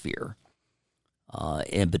regulatory sphere,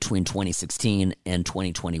 in between 2016 and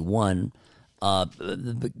 2021,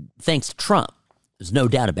 thanks to Trump. There's no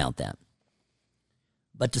doubt about that.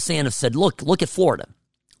 But DeSantis said, look at Florida.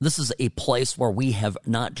 This is a place where we have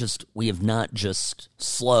not just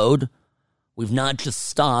slowed, we've not just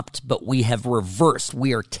stopped, but we have reversed.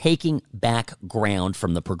 We are taking back ground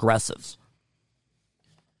from the progressives.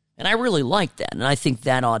 And I really like that. And I think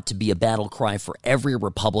that ought to be a battle cry for every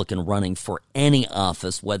Republican running for any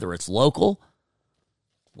office, whether it's local,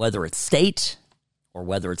 whether it's state, or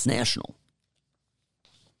whether it's national.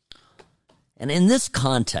 And in this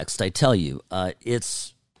context, I tell you,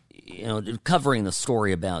 it's, covering the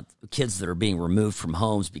story about kids that are being removed from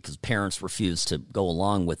homes because parents refuse to go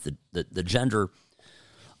along with the gender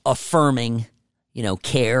affirming,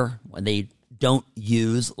 care when they don't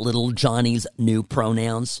use little Johnny's new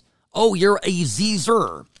pronouns. Oh, you're a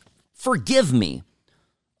Zer. Forgive me.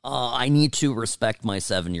 I need to respect my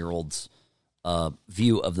 7-year-old's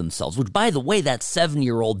view of themselves, which, by the way, that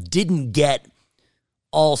 7-year-old didn't get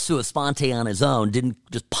all sua sponte on his own, didn't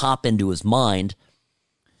just pop into his mind,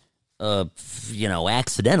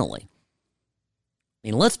 accidentally. I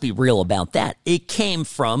mean, let's be real about that. It came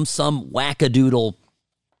from some wackadoodle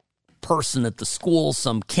person at the school,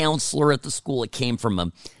 some counselor at the school. It came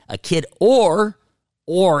from a kid, or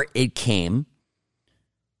it came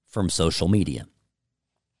from social media.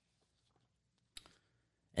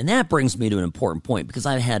 And that brings me to an important point, because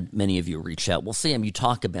I've had many of you reach out. Well, Sam, you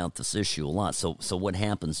talk about this issue a lot. So what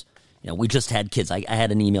happens? We just had kids. I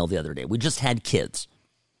had an email the other day. We just had kids.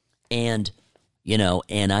 And,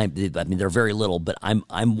 I mean, they're very little, but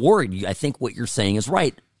I'm worried. I think what you're saying is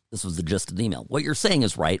right. This was the gist of the email. What you're saying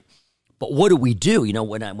is right. But what do we do?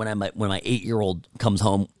 When my 8-year-old comes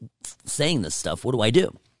home saying this stuff, what do I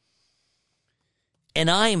do? And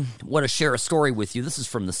I want to share a story with you. This is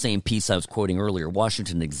from the same piece I was quoting earlier.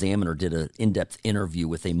 Washington Examiner did an in-depth interview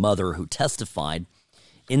with a mother who testified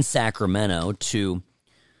in Sacramento to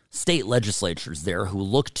state legislatures there who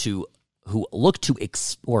are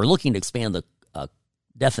looking to expand the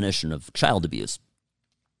definition of child abuse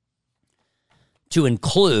to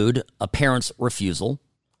include a parent's refusal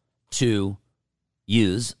to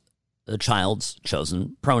use the child's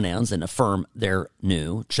chosen pronouns and affirm their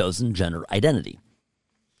new chosen gender identity.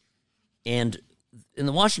 And in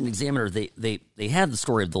the Washington Examiner, they had the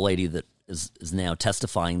story of the lady that is now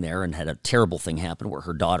testifying there and had a terrible thing happen where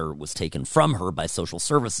her daughter was taken from her by social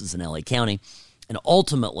services in LA County. And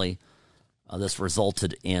ultimately, this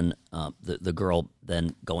resulted in the girl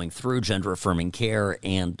then going through gender-affirming care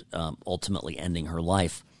and ultimately ending her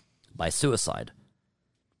life by suicide.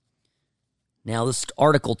 Now, this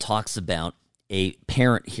article talks about a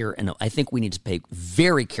parent here, and I think we need to pay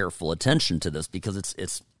very careful attention to this because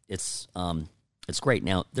it's great.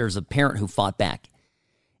 Now, there's a parent who fought back.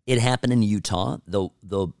 It happened in Utah.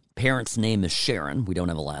 The parent's name is Sharon. We don't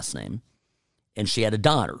have a last name. And she had a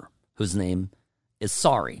daughter whose name is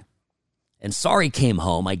Sari. And Sari came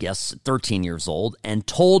home, I guess, 13 years old, and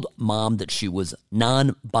told mom that she was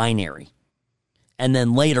non-binary. And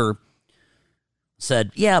then later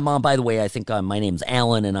said, yeah, Mom, by the way, I think my name's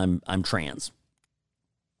Alan and I'm trans.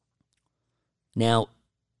 Now,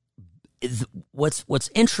 what's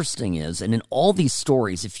interesting is, and in all these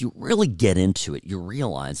stories, if you really get into it, you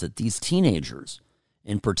realize that these teenagers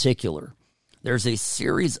in particular, there's a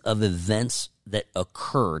series of events that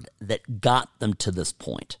occurred that got them to this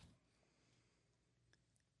point.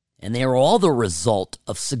 And they are all the result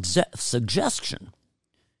of suggestion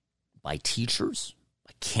by teachers,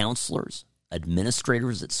 by counselors,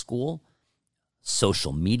 administrators at school,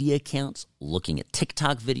 social media accounts, looking at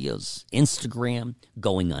TikTok videos, Instagram,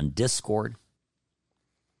 going on Discord.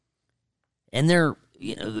 And they're,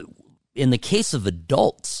 in the case of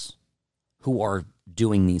adults who are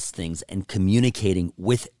doing these things and communicating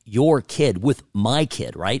with your kid, with my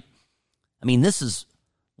kid, right? I mean, this is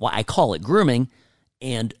why I call it grooming.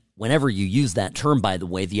 And whenever you use that term, by the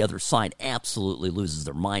way, the other side absolutely loses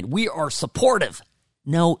their mind. We are supportive.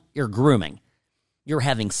 No, you're grooming. You're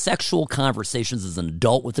having sexual conversations as an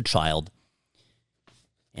adult with a child.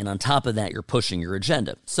 And on top of that, you're pushing your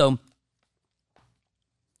agenda. So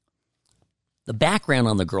the background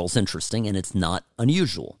on the girl's interesting, and it's not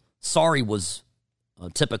unusual. Sari was a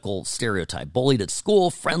typical stereotype, bullied at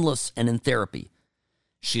school, friendless, and in therapy.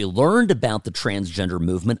 She learned about the transgender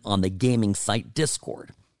movement on the gaming site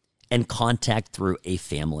Discord and contact through a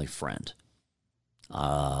family friend.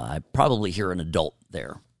 I probably hear an adult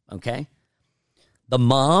there, okay? The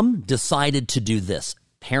mom decided to do this.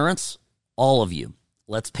 Parents, all of you,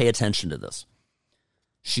 let's pay attention to this.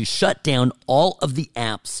 She shut down all of the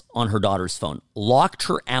apps on her daughter's phone, locked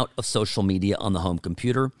her out of social media on the home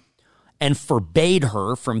computer, and forbade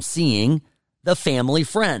her from seeing the family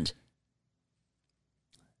friend.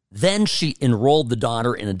 Then she enrolled the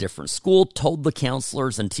daughter in a different school, told the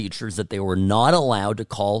counselors and teachers that they were not allowed to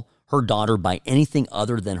call her daughter by anything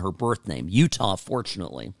other than her birth name. Utah,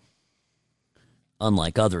 fortunately,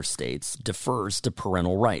 unlike other states, defers to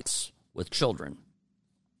parental rights with children.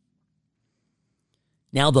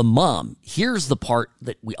 Now, the mom, here's the part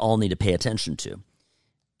that we all need to pay attention to.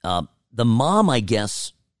 The mom, I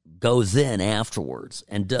guess, goes in afterwards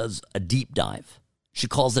and does a deep dive. She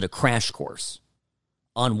calls it a crash course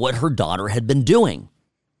on what her daughter had been doing.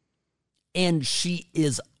 And she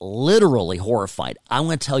is literally horrified. I'm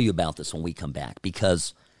going to tell you about this when we come back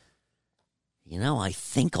because, I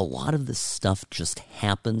think a lot of this stuff just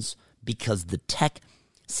happens because the tech,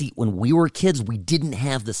 see, when we were kids, we didn't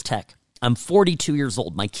have this tech. I'm 42 years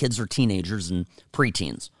old. My kids are teenagers and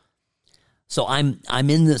preteens. So I'm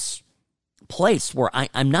in this place where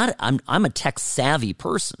I'm a tech savvy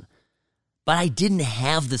person, but I didn't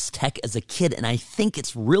have this tech as a kid, and I think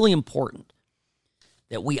it's really important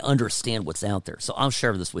that we understand what's out there. So I'll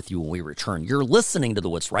share this with you when we return. You're listening to The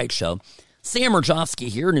What's Right Show. Sam Mirjovsky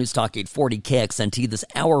here, News Talk 840 KXNT. This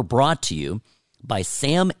hour brought to you by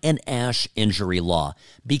Sam and Ash Injury Law,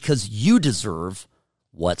 because you deserve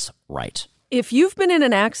what's right. If you've been in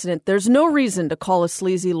an accident, there's no reason to call a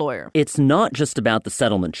sleazy lawyer. It's not just about the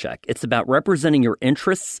settlement check. It's about representing your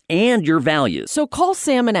interests and your values. So call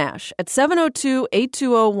Sam and Ash at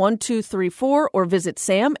 702-820-1234 or visit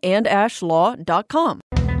samandashlaw.com.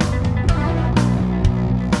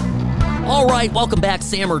 All right, welcome back.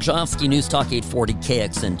 Sam Mirjovsky, News Talk 840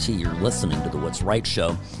 KXNT. You're listening to The What's Right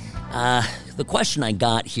Show. The question I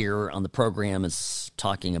got here on the program is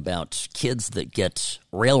talking about kids that get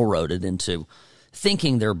railroaded into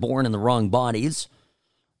thinking they're born in the wrong bodies.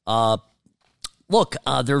 There's,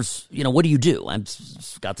 what do you do? I've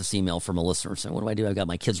got this email from a listener saying, what do I do? I've got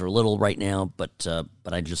my kids are little right now, but I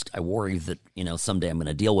worry that, someday I'm going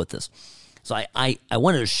to deal with this. So I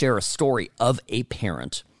wanted to share a story of a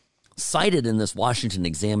parent cited in this Washington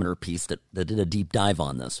Examiner piece that did a deep dive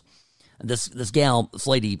on this. This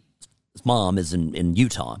lady's mom is in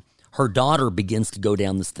Utah. Her daughter begins to go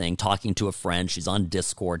down this thing, talking to a friend. She's on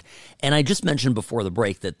Discord. And I just mentioned before the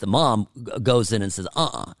break that the mom goes in and says,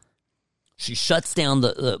 She shuts down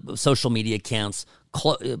the social media accounts,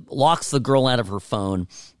 locks the girl out of her phone,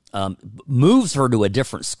 moves her to a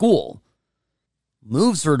different school,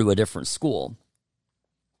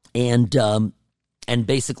 and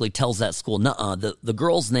basically tells that school, the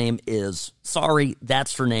girl's name is Sari,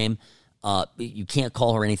 that's her name. You can't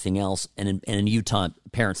call her anything else. And in Utah,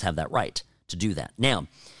 parents have that right to do that. Now,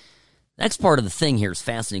 next part of the thing here is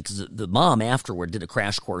fascinating because the mom afterward did a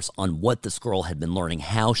crash course on what this girl had been learning,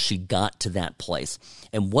 how she got to that place.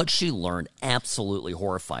 And what she learned absolutely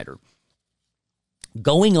horrified her.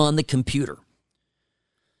 Going on the computer,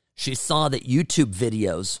 she saw that YouTube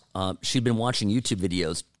videos, she'd been watching YouTube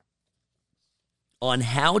videos on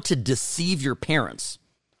how to deceive your parents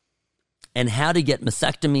and how to get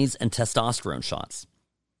mastectomies and testosterone shots.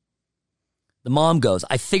 The mom goes,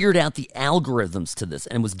 I figured out the algorithms to this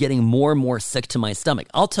and was getting more and more sick to my stomach.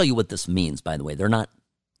 I'll tell you what this means, by the way. They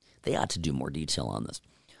ought to do more detail on this.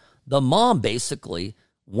 The mom basically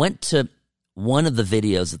went to one of the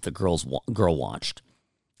videos that the girl watched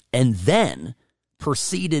and then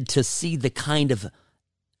proceeded to see the kind of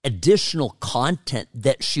additional content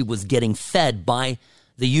that she was getting fed by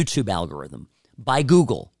the YouTube algorithm. By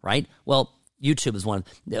Google, right? Well, YouTube is one.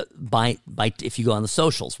 By if you go on the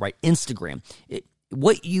socials, right? Instagram.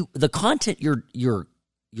 The content you're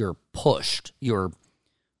pushed, you're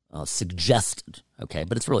suggested, okay,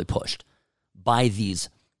 but it's really pushed by these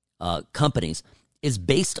companies is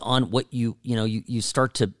based on what you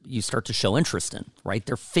start to show interest in, right?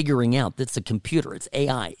 They're figuring out that it's a computer, it's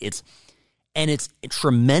AI, it's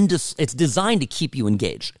tremendous. It's designed to keep you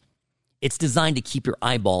engaged. It's designed to keep your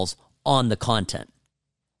eyeballs on the content.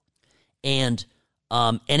 And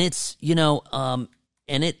it's, this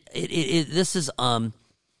is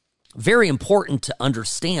very important to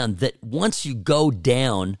understand that once you go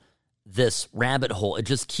down this rabbit hole, it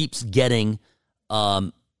just keeps getting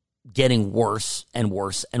worse and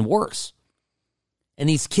worse and worse. And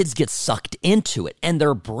these kids get sucked into it, and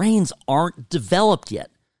their brains aren't developed yet.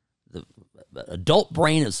 The adult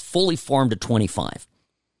brain is fully formed at 25.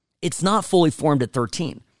 It's not fully formed at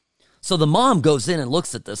 13. So the mom goes in and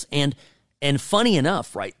looks at this, and funny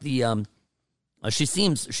enough, right? She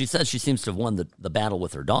says she seems to have won the battle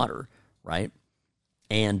with her daughter, right?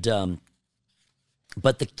 And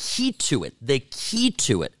but the key to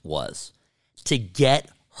it was to get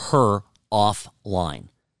her offline.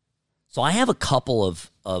 So I have a couple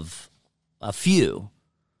of a few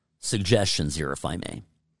suggestions here, if I may.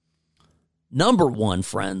 Number one,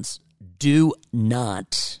 friends, do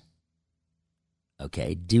not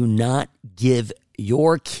give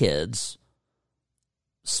your kids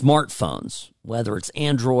smartphones, whether it's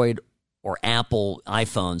Android or Apple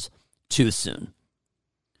iPhones, too soon.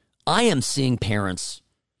 I am seeing parents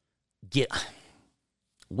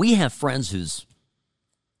we have friends whose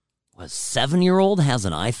 7-year-old has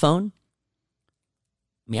an iPhone.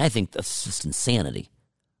 I mean, I think that's just insanity.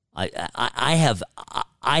 I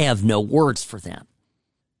have no words for that.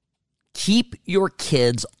 Keep your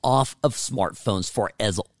kids off of smartphones for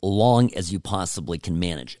as long as you possibly can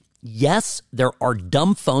manage. Yes, there are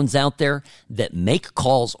dumb phones out there that make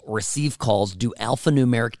calls, receive calls, do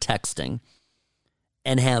alphanumeric texting,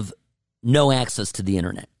 and have no access to the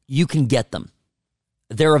internet. You can get them.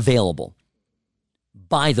 They're available.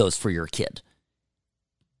 Buy those for your kid.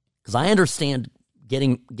 Because I understand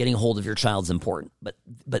getting hold of your child is important, but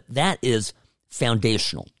that is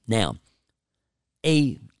foundational. Now,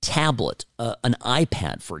 a tablet, an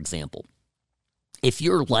iPad, for example. If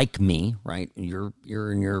you're like me, right, you're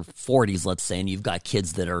in your 40s, let's say, and you've got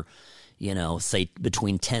kids that are, say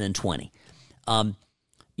between 10 and 20,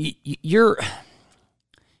 you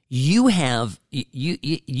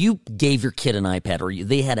gave your kid an iPad, or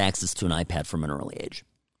they had access to an iPad from an early age.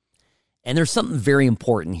 And there's something very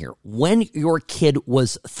important here. When your kid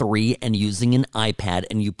was 3 and using an iPad,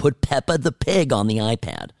 and you put Peppa the Pig on the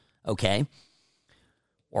iPad, okay,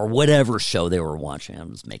 or whatever show they were watching.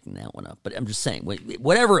 I'm just making that one up. But I'm just saying,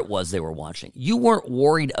 whatever it was they were watching, you weren't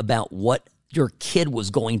worried about what your kid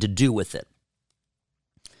was going to do with it.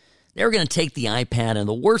 They were going to take the iPad, and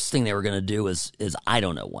the worst thing they were going to do is I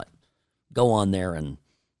don't know what. Go on there and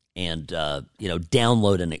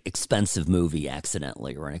download an expensive movie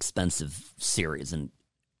accidentally, or an expensive series, and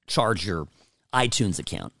charge your iTunes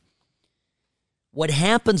account. What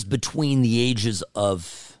happens between the ages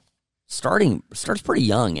of starts pretty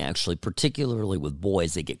young, actually, particularly with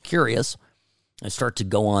boys. They get curious and start to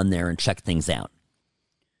go on there and check things out.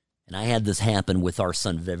 And I had this happen with our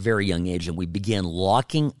son at a very young age, and we began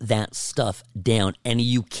locking that stuff down. And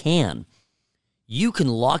you can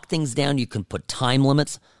lock things down. You can put time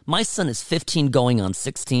limits. My son is 15 going on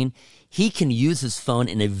 16. He can use his phone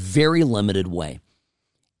in a very limited way.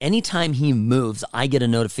 Anytime he moves, I get a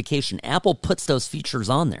notification. Apple puts those features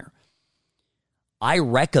on there. I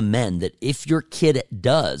recommend that if your kid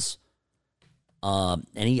does,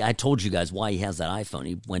 I told you guys why he has that iPhone.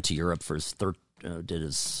 He went to Europe for his did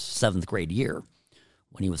his 7th grade year.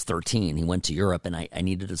 When he was 13, he went to Europe, and I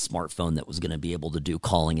needed a smartphone that was going to be able to do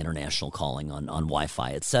calling, international calling on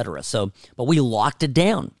Wi-Fi, etc. But we locked it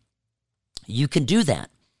down. You can do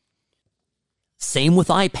that. Same with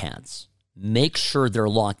iPads. Make sure they're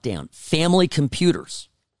locked down. Family computers.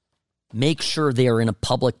 Make sure they are in a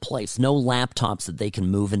public place. No laptops that they can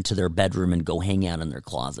move into their bedroom and go hang out in their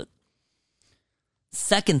closet.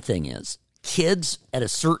 Second thing is, kids at a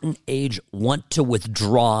certain age want to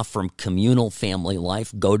withdraw from communal family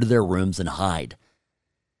life, go to their rooms and hide.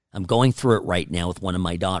 I'm going through it right now with one of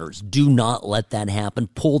my daughters. Do not let that happen.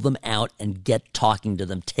 Pull them out and get talking to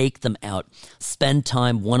them. Take them out. Spend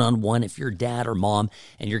time one-on-one. If you're dad or mom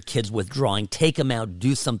and your kid's withdrawing, take them out.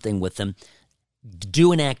 Do something with them.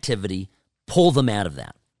 Do an activity. Pull them out of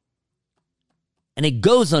that. And it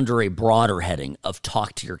goes under a broader heading of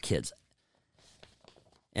talk to your kids.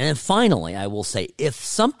 And then finally, I will say, if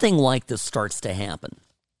something like this starts to happen,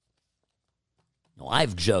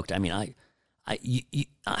 I've joked. I mean,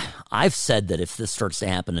 I've said that if this starts to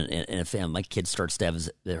happen in a family, my kid starts to have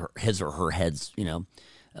his or her heads,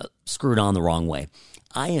 screwed on the wrong way,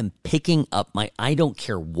 I am picking up I don't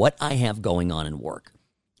care what I have going on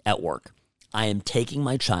at work. I am taking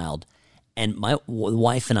my child, and my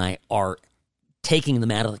wife and I are taking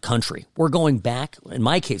them out of the country. We're going back. In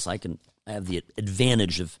my case, I have the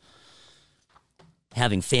advantage of,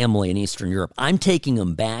 having family in Eastern Europe. I'm taking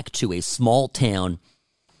them back to a small town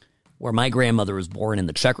where my grandmother was born in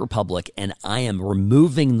the Czech Republic, and I am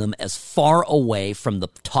removing them as far away from the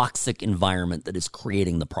toxic environment that is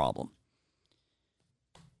creating the problem.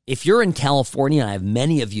 If you're in California, I have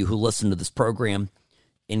many of you who listen to this program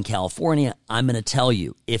in California, I'm going to tell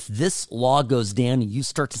you, if this law goes down and you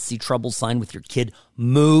start to see trouble sign with your kid,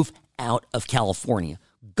 move out of California.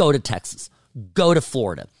 Go to Texas. Go to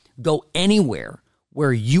Florida. Go anywhere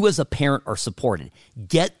where you as a parent are supported.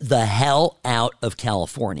 Get the hell out of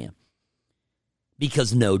California.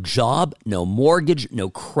 Because no job, no mortgage, no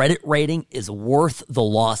credit rating is worth the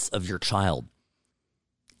loss of your child.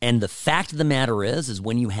 And the fact of the matter is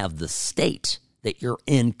when you have the state that you're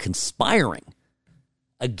in conspiring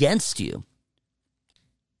against you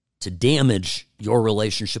to damage your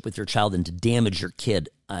relationship with your child and to damage your kid,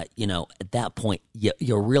 at that point,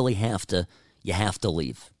 you really have to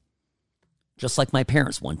leave. Just like my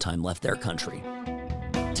parents one time left their country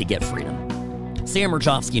to get freedom. Sam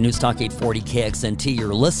Rajovsky, News Talk 840 KXNT.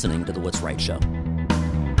 You're listening to The What's Right Show.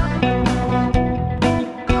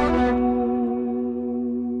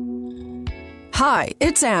 Hi,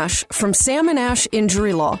 it's Ash from Sam and Ash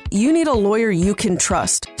Injury Law. You need a lawyer you can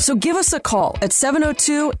trust. So give us a call at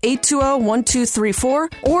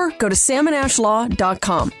 702-820-1234 or go to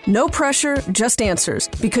samandashlaw.com. No pressure, just answers,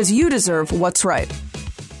 because you deserve what's right.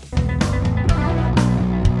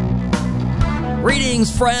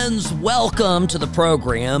 Greetings, friends. Welcome to the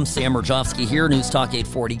program. Sam Rajovsky here, News Talk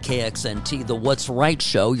 840 KXNT, The What's Right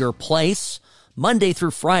Show, your place, Monday through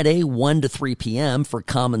Friday, 1 to 3 p.m. for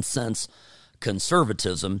common sense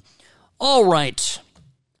conservatism. All right.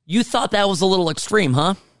 You thought that was a little extreme,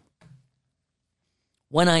 huh?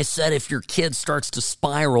 When I said if your kid starts to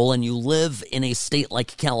spiral and you live in a state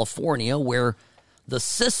like California where the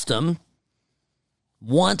system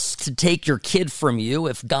wants to take your kid from you,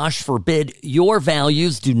 if, gosh forbid, your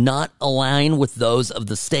values do not align with those of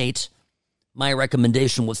the state, my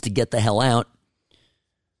recommendation was to get the hell out.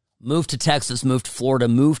 Move to Texas, move to Florida,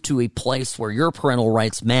 move to a place where your parental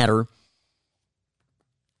rights matter.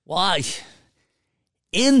 Why?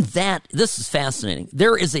 This is fascinating.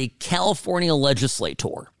 There is a California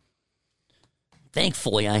legislator.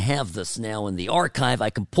 Thankfully, I have this now in the archive. I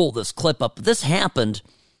can pull this clip up. This happened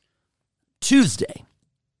Tuesday,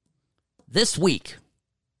 this week,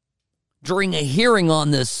 during a hearing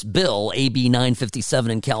on this bill, AB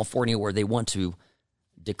 957 in California, where they want to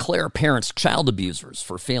declare parents child abusers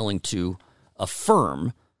for failing to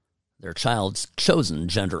affirm their child's chosen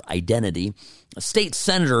gender identity. A state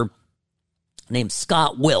senator named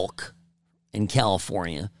Scott Wilk in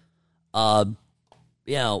California, flat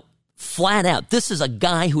out, this is a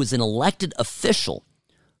guy who is an elected official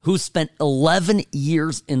who spent 11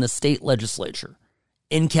 years in the state legislature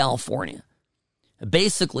in California. It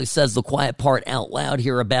basically says the quiet part out loud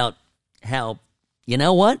here about how, you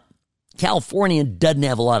know what? California doesn't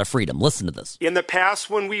have a lot of freedom. Listen to this. In the past,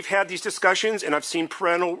 when we've had these discussions and I've seen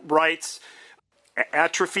parental rights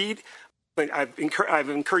atrophied, I've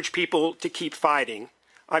encouraged people to keep fighting.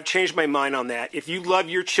 I've changed my mind on that. If you love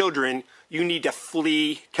your children, you need to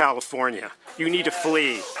flee California. You need to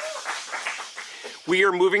flee. We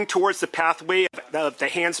are moving towards the pathway of the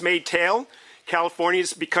Handmaid's Tale. California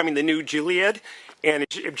is becoming the new Gilead, and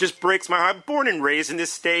it just breaks my heart. I'm born and raised in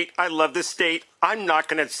this state. I love this state. I'm not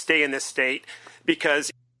going to stay in this state because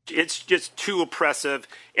it's just too oppressive,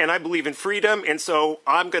 and I believe in freedom, and so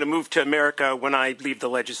I'm going to move to America when I leave the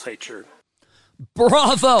legislature.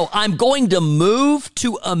 Bravo! I'm going to move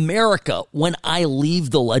to America when I leave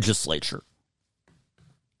the legislature.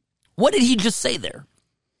 What did he just say there?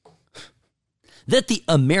 That the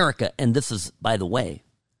America, and this is, by the way,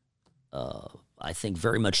 I think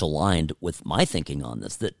very much aligned with my thinking on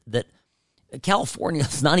this, that California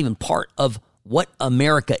is not even part of what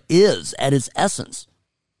America is at its essence.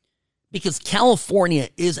 Because California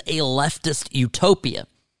is a leftist utopia.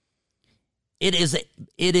 It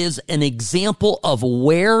is an example of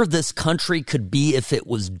where this country could be if it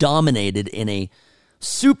was dominated by a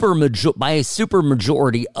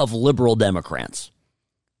supermajority of liberal Democrats.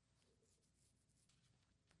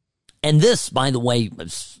 And this, by the way,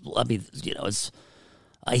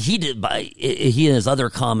 he in his other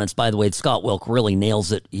comments, by the way, Scott Wilk really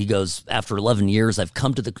nails it. He goes, after 11 years, I've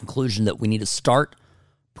come to the conclusion that we need to start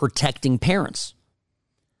protecting parents.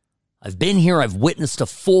 I've been here. I've witnessed a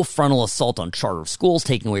full frontal assault on charter schools,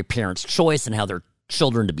 taking away parents' choice and how their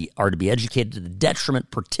children are to be educated to the detriment,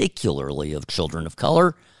 particularly of children of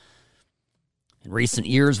color. In recent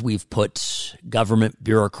years, we've put government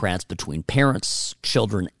bureaucrats between parents,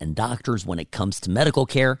 children, and doctors when it comes to medical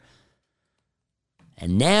care.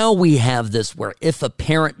 And now we have this where if a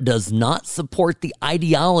parent does not support the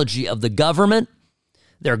ideology of the government,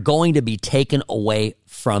 they're going to be taken away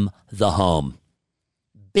from the home.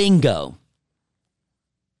 Bingo.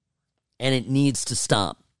 And it needs to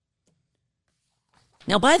stop.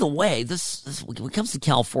 Now, by the way, this when it comes to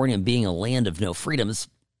California and being a land of no freedoms,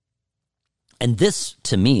 and this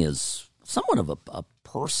to me is somewhat of a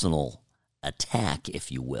personal attack,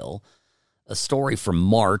 if you will. A story from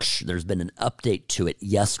March, there's been an update to it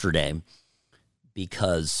yesterday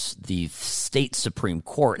because the state Supreme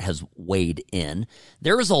Court has weighed in.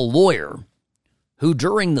 There is a lawyer who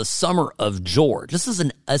during the summer of George, this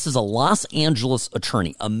is a Los Angeles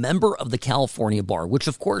attorney, a member of the California bar, which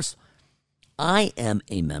of course I am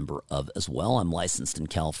a member of as well. I'm licensed in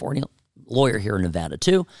California, lawyer here in Nevada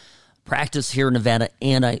too, practice here in Nevada,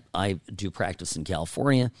 and I do practice in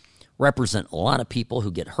California, represent a lot of people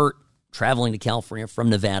who get hurt traveling to California from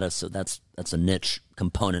Nevada, so that's a niche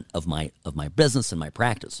component of my business and my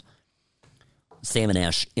practice. Sam and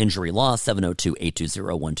Ash Injury Law,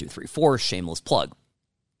 702-820-1234, shameless plug.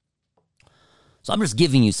 So I'm just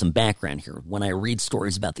giving you some background here. When I read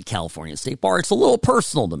stories about the California State Bar, it's a little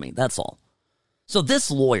personal to me, that's all. So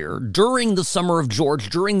this lawyer, during the summer of George,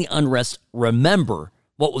 during the unrest, remember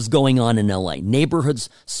what was going on in LA. Neighborhoods,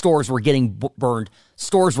 stores were getting burned,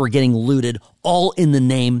 stores were getting looted, all in the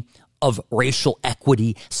name of racial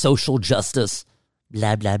equity, social justice,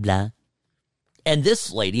 blah, blah, blah. And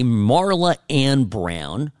this lady, Marla Ann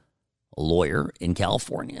Brown, a lawyer in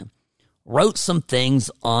California, wrote some things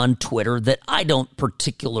on Twitter that I don't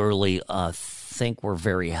particularly think were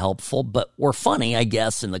very helpful, but were funny, I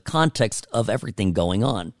guess, in the context of everything going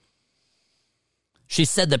on. She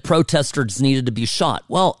said that protesters needed to be shot.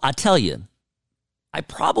 Well, I tell you, I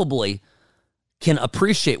probably can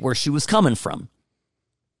appreciate where she was coming from.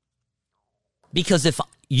 Because if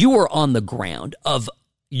you were on the ground of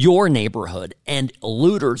your neighborhood and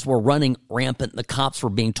looters were running rampant, the cops were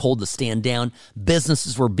being told to stand down,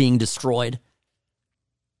 businesses were being destroyed.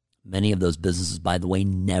 Many of those businesses, by the way,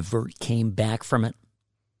 never came back from it.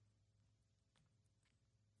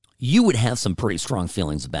 You would have some pretty strong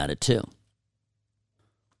feelings about it, too.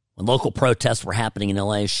 When local protests were happening in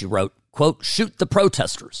LA, she wrote, quote, "Shoot the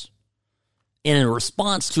protesters." And in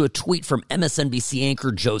response to a tweet from MSNBC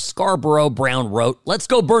anchor Joe Scarborough, Brown wrote, "Let's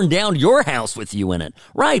go burn down your house with you in it."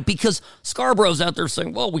 Right, because Scarborough's out there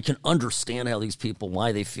saying, well, we can understand how these people,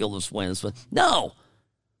 why they feel this way. No,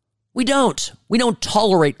 we don't. We don't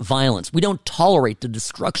tolerate violence. We don't tolerate the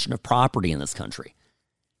destruction of property in this country.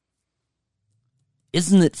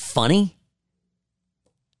 Isn't it funny,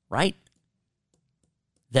 right,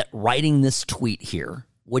 that writing this tweet here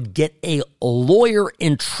would get a lawyer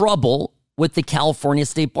in trouble with the California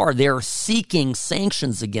State Bar? They're seeking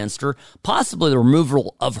sanctions against her, possibly the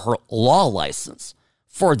removal of her law license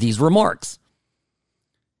for these remarks.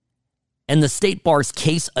 And the State Bar's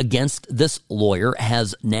case against this lawyer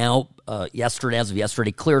has now, as of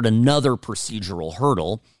yesterday, cleared another procedural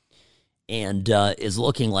hurdle and is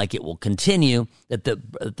looking like it will continue, that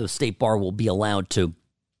the State Bar will be allowed to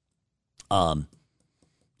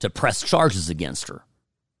press charges against her.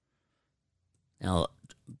 Now,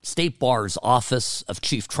 State Bar's Office of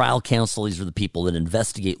Chief Trial Counsel, these are the people that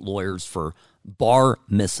investigate lawyers for bar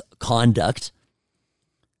misconduct,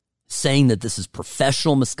 saying that this is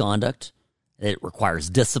professional misconduct, that it requires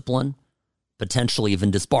discipline, potentially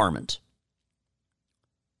even disbarment.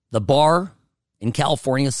 The bar in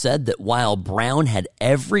California said that while Brown had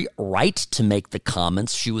every right to make the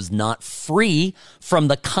comments, she was not free from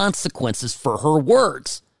the consequences for her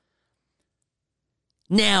words.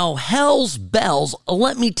 Now, hell's bells,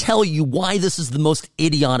 let me tell you why this is the most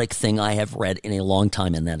idiotic thing I have read in a long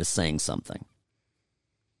time, and that is saying something.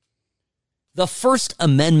 The First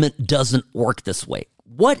Amendment doesn't work this way.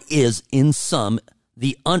 What is, in sum,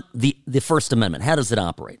 the First Amendment? How does it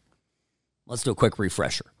operate? Let's do a quick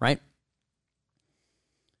refresher, right?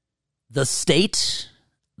 The state,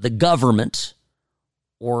 the government,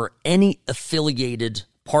 or any affiliated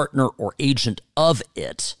partner or agent of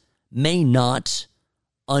it may not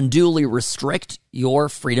unduly restrict your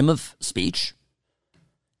freedom of speech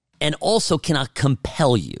and also cannot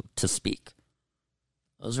compel you to speak.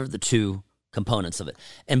 Those are the two components of it.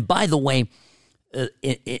 And by the way,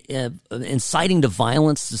 inciting to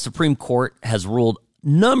violence, the Supreme Court has ruled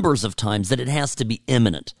numbers of times that it has to be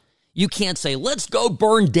imminent. You can't say, let's go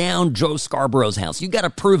burn down Joe Scarborough's house. You got to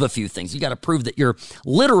prove a few things. You got to prove that you're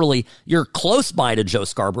close by to Joe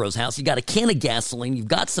Scarborough's house. You got a can of gasoline, you've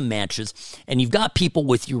got some matches, and you've got people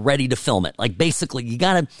with you ready to film it. Like basically, you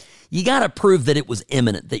got to prove that it was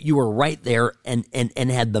imminent, that you were right there and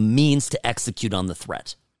had the means to execute on the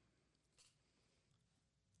threat.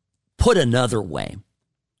 Put another way,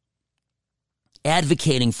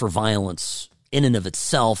 advocating for violence in and of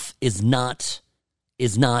itself does not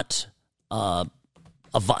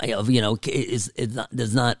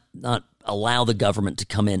allow the government to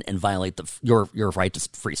come in and violate your right to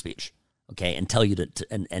free speech, okay, and tell you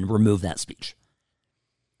to remove that speech.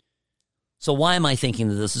 So why am I thinking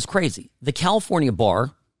that this is crazy? The California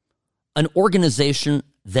Bar, an organization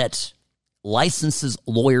that licenses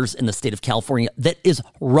lawyers in the state of California, that is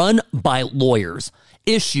run by lawyers,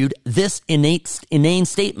 issued this inane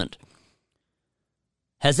statement.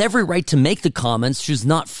 Has every right to make the comments. She's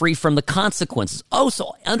not free from the consequences. Oh,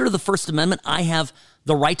 so under the First Amendment, I have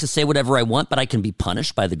the right to say whatever I want, but I can be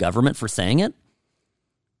punished by the government for saying it?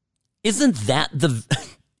 Isn't that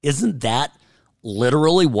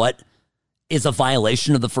literally what is a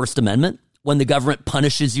violation of the First Amendment? When the government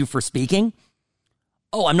punishes you for speaking?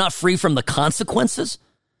 Oh, I'm not free from the consequences?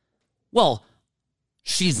 Well,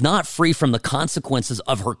 she's not free from the consequences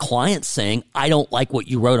of her client saying, I don't like what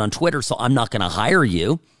you wrote on Twitter, so I'm not going to hire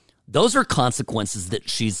you. Those are consequences that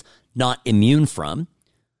she's not immune from.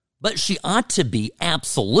 But she ought to be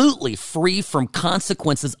absolutely free from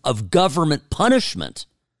consequences of government punishment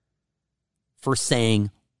for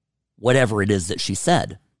saying whatever it is that she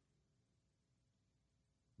said.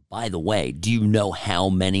 By the way, do you know how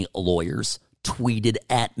many lawyers tweeted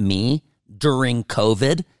at me during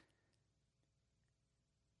COVID?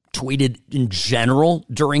 Tweeted in general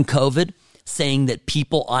during COVID, saying that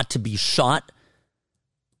people ought to be shot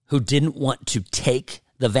who didn't want to take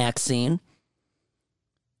the vaccine?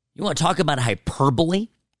 You want to talk about hyperbole?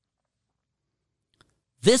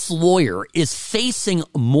 This lawyer is facing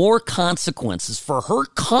more consequences for her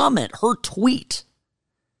comment, her tweet,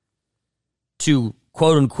 to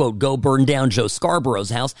quote unquote go burn down Joe Scarborough's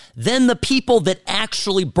house, than the people that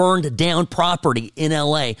actually burned down property in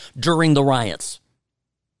LA during the riots.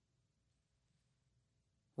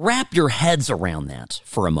 Wrap your heads around that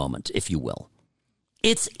for a moment, if you will.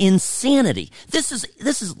 It's insanity. This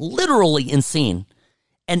is literally insane.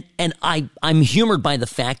 And I'm humored by the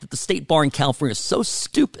fact that the state bar in California is so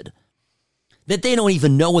stupid that they don't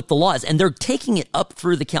even know what the law is. And they're taking it up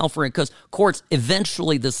through the California courts.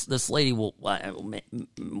 Eventually, this lady will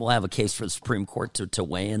have a case for the Supreme Court to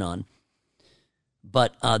weigh in on.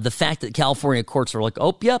 But the fact that California courts are like,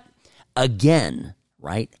 oh, yep, again,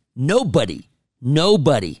 right? Nobody,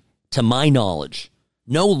 to my knowledge,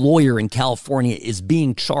 no lawyer in California is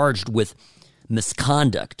being charged with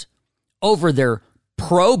misconduct over their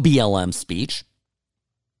pro-BLM speech.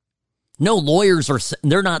 No lawyers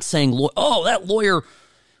they're not saying, oh, that lawyer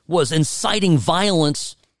was inciting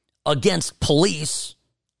violence against police.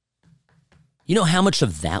 You know how much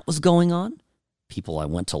of that was going on? People I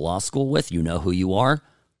went to law school with, you know who you are.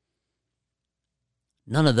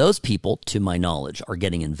 None of those people, to my knowledge, are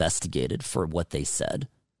getting investigated for what they said.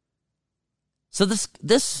 So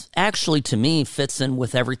this actually, to me, fits in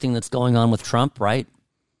with everything that's going on with Trump, right?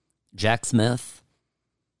 Jack Smith,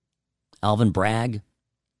 Alvin Bragg.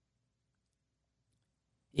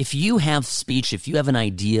 If you have speech, if you have an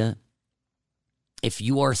idea, if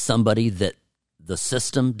you are somebody that the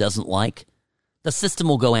system doesn't like, the system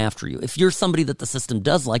will go after you. If you're somebody that the system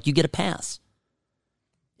does like, you get a pass.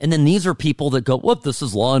 And then these are people that go, whoop, this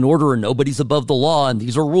is law and order and nobody's above the law and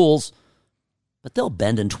these are rules. But they'll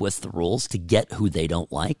bend and twist the rules to get who they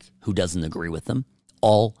don't like, who doesn't agree with them,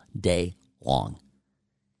 all day long.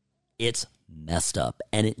 It's messed up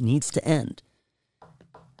and it needs to end.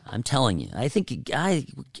 I'm telling you, I think I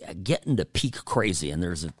get into peak crazy and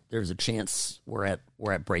there's a chance we're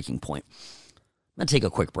at breaking point. I'm going to take a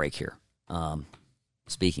quick break here.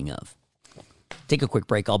 Speaking of, take a quick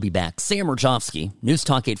break. I'll be back. Sam Rajovsky, News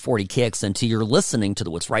Talk 840 KXNT. You're listening to The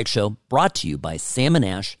What's Right Show, brought to you by Sam &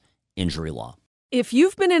 Ash Injury Law. If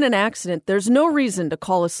you've been in an accident, there's no reason to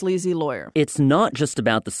call a sleazy lawyer. It's not just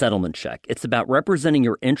about the settlement check. It's about representing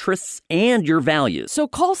your interests and your values. So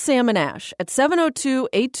call Sam & Ash at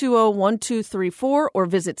 702-820-1234 or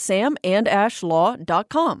visit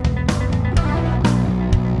samandashlaw.com.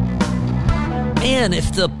 And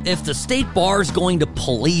if the state bar is going to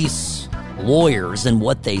police lawyers and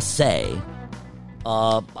what they say,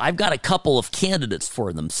 I've got a couple of candidates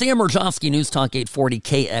for them. Sam Rajovsky, News Talk 840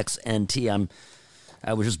 KXNT.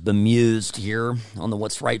 I was just bemused here on the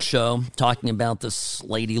What's Right show talking about this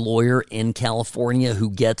lady lawyer in California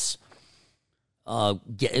who is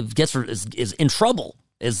in trouble,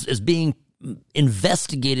 is being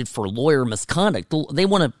investigated for lawyer misconduct. They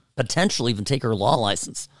want to potentially even take her law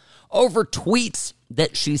license over tweets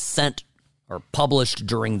that she sent or published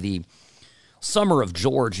during the summer of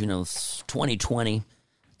George, 2020.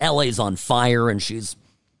 LA's on fire, and she's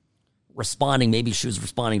responding. Maybe she was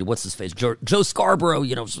responding to what's his face, Joe Scarborough.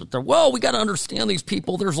 Well, we got to understand these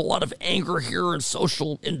people. There's a lot of anger here and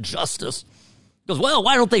social injustice. He goes, well,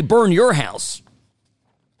 why don't they burn your house,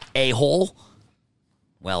 a-hole?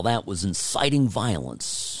 Well, that was inciting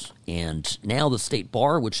violence. And now the State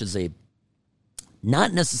Bar, which is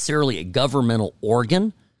not necessarily a governmental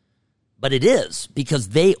organ, but it is, because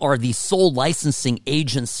they are the sole licensing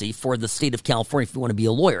agency for the state of California if you want to be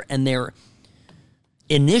a lawyer. And they're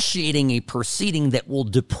initiating a proceeding that will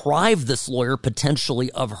deprive this lawyer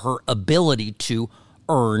potentially of her ability to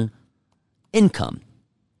earn income.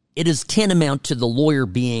 It is tantamount to the lawyer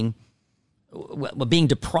being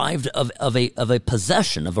deprived of a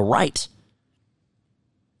possession, of a right.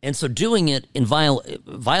 And so doing it in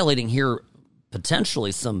violating here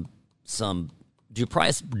potentially some due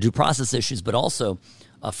process issues, but also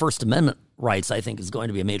First Amendment rights, I think, is going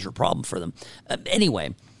to be a major problem for them.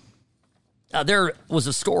 Anyway, there was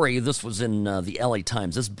a story. This was in the LA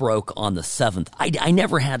Times. This broke on the 7th. I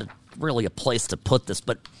never had really a place to put this,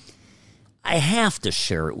 but I have to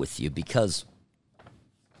share it with you because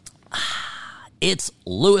it's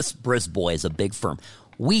Lewis Brisbois is a big firm.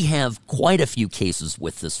 We have quite a few cases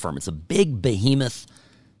with this firm. It's a big behemoth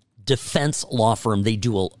defense law firm. They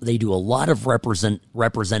do a lot of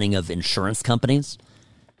representing of insurance companies,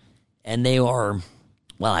 and they are,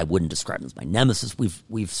 well, I wouldn't describe them as my nemesis.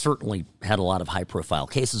 We've certainly had a lot of high profile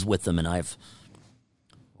cases with them, and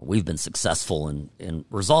we've been successful in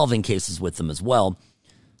resolving cases with them as well.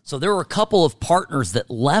 So there were a couple of partners that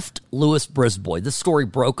left Lewis Brisbois. This story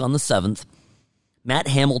broke on the 7th. Matt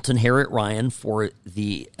Hamilton, Harriet Ryan for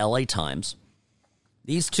the LA Times.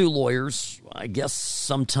 These two lawyers, I guess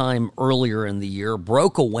sometime earlier in the year,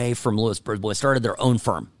 broke away from Lewis Brisbois, started their own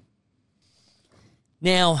firm.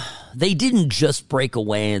 Now, they didn't just break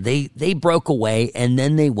away. They broke away, and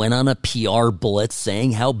then they went on a PR blitz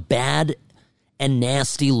saying how bad and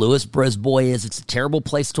nasty Lewis Brisbois is. It's a terrible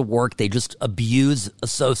place to work. They just abuse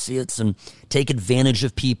associates and take advantage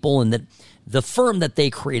of people, and that the firm that they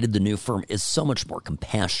created, the new firm, is so much more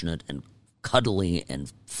compassionate and cuddly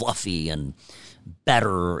and fluffy and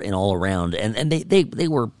better and all around. And they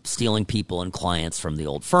were stealing people and clients from the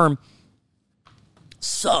old firm.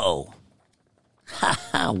 So,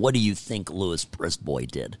 what do you think Lewis Brisbois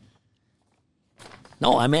did?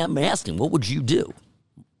 No, I'm asking, what would you do?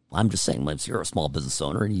 I'm just saying, if you're a small business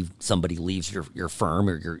owner and somebody leaves your firm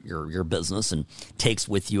or your business and takes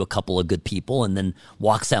with you a couple of good people and then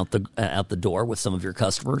walks out the door with some of your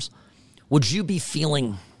customers, would you be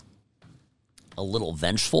feeling a little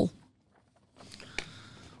vengeful?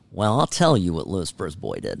 Well, I'll tell you what Lewis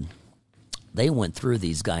Brisbois did. They went through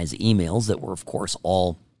these guys' emails that were, of course,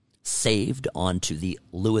 all saved onto the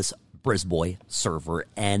Lewis Brisbois server,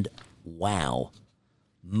 and wow,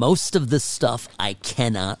 most of this stuff I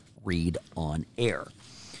cannot read on air.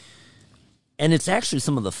 And it's actually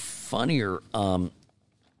some of the funnier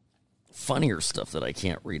stuff that I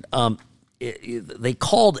can't read. They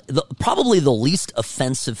called probably the least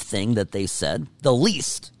offensive thing that they said, the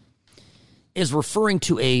least, is referring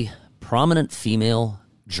to a prominent female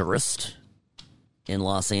jurist in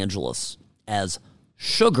Los Angeles as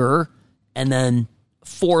sugar, and then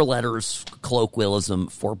 4 letters, colloquialism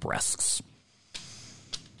for breasts.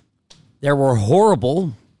 There were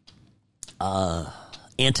horrible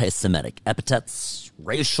anti-Semitic epithets,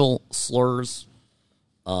 racial slurs,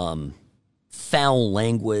 foul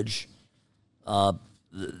language,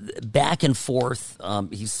 back and forth. I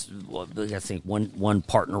think one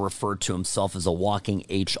partner referred to himself as a walking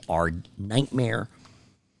HR nightmare.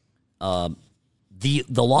 The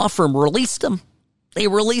law firm released him. They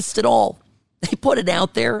released it all. They put it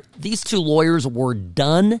out there. These two lawyers were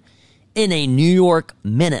done in a New York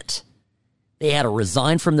minute. They had to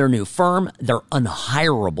resign from their new firm. They're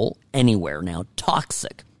unhireable anywhere now.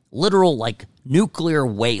 Toxic. Literal, like, nuclear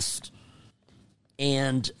waste.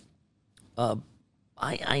 And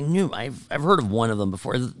I knew, I've heard of one of them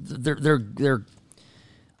before. They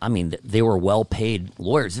were well-paid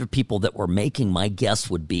lawyers. They're people that were making, my guess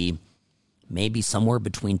would be, maybe somewhere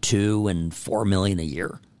between $2 and $4 million a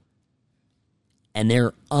year. And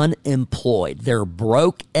they're unemployed. They're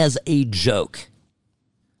broke as a joke.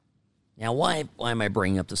 Now, why am I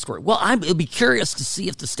bringing up this story? Well, I'll be curious to see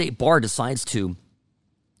if the state bar decides to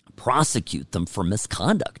prosecute them for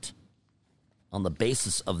misconduct on the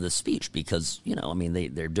basis of this speech, because,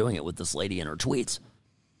 they're doing it with this lady in her tweets.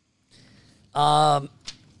 But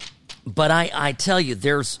I tell you,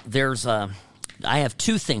 I have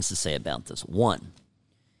 2 things to say about this. One,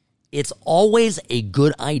 it's always a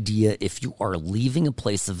good idea if you are leaving a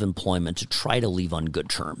place of employment to try to leave on good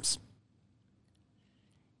terms.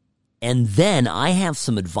 And then I have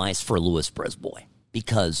some advice for Louis Brisbois,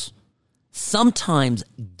 because sometimes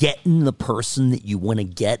getting the person that you want to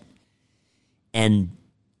get and,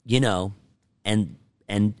 you know, and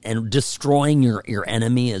destroying your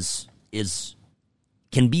enemy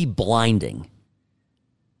can be blinding.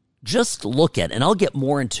 Just look at, and I'll get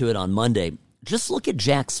more into it on Monday, just look at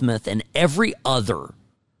Jack Smith and every other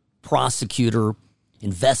prosecutor,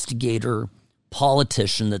 investigator,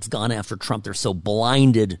 politician that's gone after Trump. They're so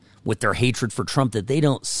blinded with their hatred for Trump that they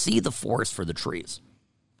don't see the forest for the trees.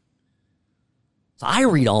 So I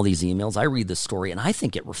read all these emails, I read this story, and I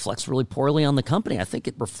think it reflects really poorly on the company. I think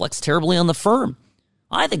it reflects terribly on the firm.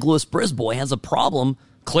 I think Louis Brisbois has a problem,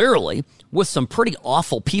 clearly, with some pretty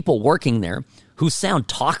awful people working there who sound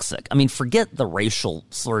toxic. I mean, forget the racial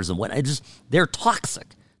slurs and what. They're toxic.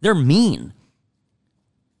 They're mean.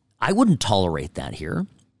 I wouldn't tolerate that here.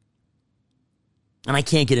 And I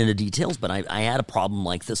can't get into details, but I had a problem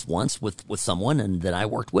like this once with someone and that I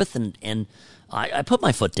worked with, and I put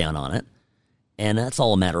my foot down on it, and that's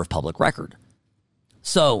all a matter of public record.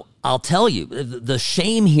 So I'll tell you, the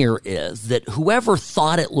shame here is that whoever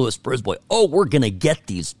thought at Louis Brisbois, oh, we're going to get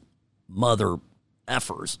these mother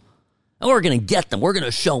effers, and we're going to get them, we're going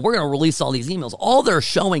to show them, we're going to release all these emails. All they're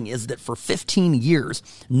showing is that for 15 years,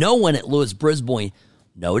 no one at Louis Brisbois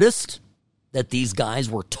noticed that these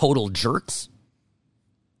guys were total jerks.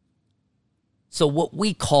 So what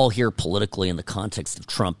we call here politically in the context of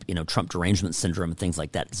Trump, Trump derangement syndrome and things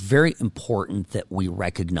like that, it's very important that we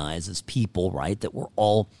recognize as people, right, that we're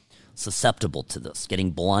all susceptible to this,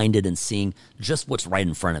 getting blinded and seeing just what's right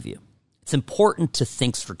in front of you. It's important to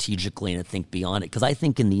think strategically and to think beyond it, because I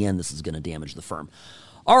think in the end this is going to damage the firm.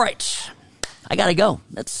 All right, I got to go.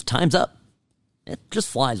 Time's up. It just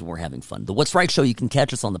flies when we're having fun. The What's Right Show, you can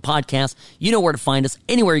catch us on the podcast. You know where to find us,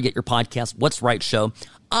 anywhere you get your podcast, What's Right Show.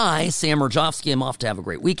 I, Sam Rajovsky, am off to have a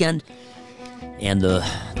great weekend. And the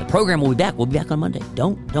program will be back. We'll be back on Monday.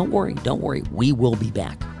 Don't worry. We will be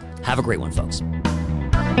back. Have a great one, folks.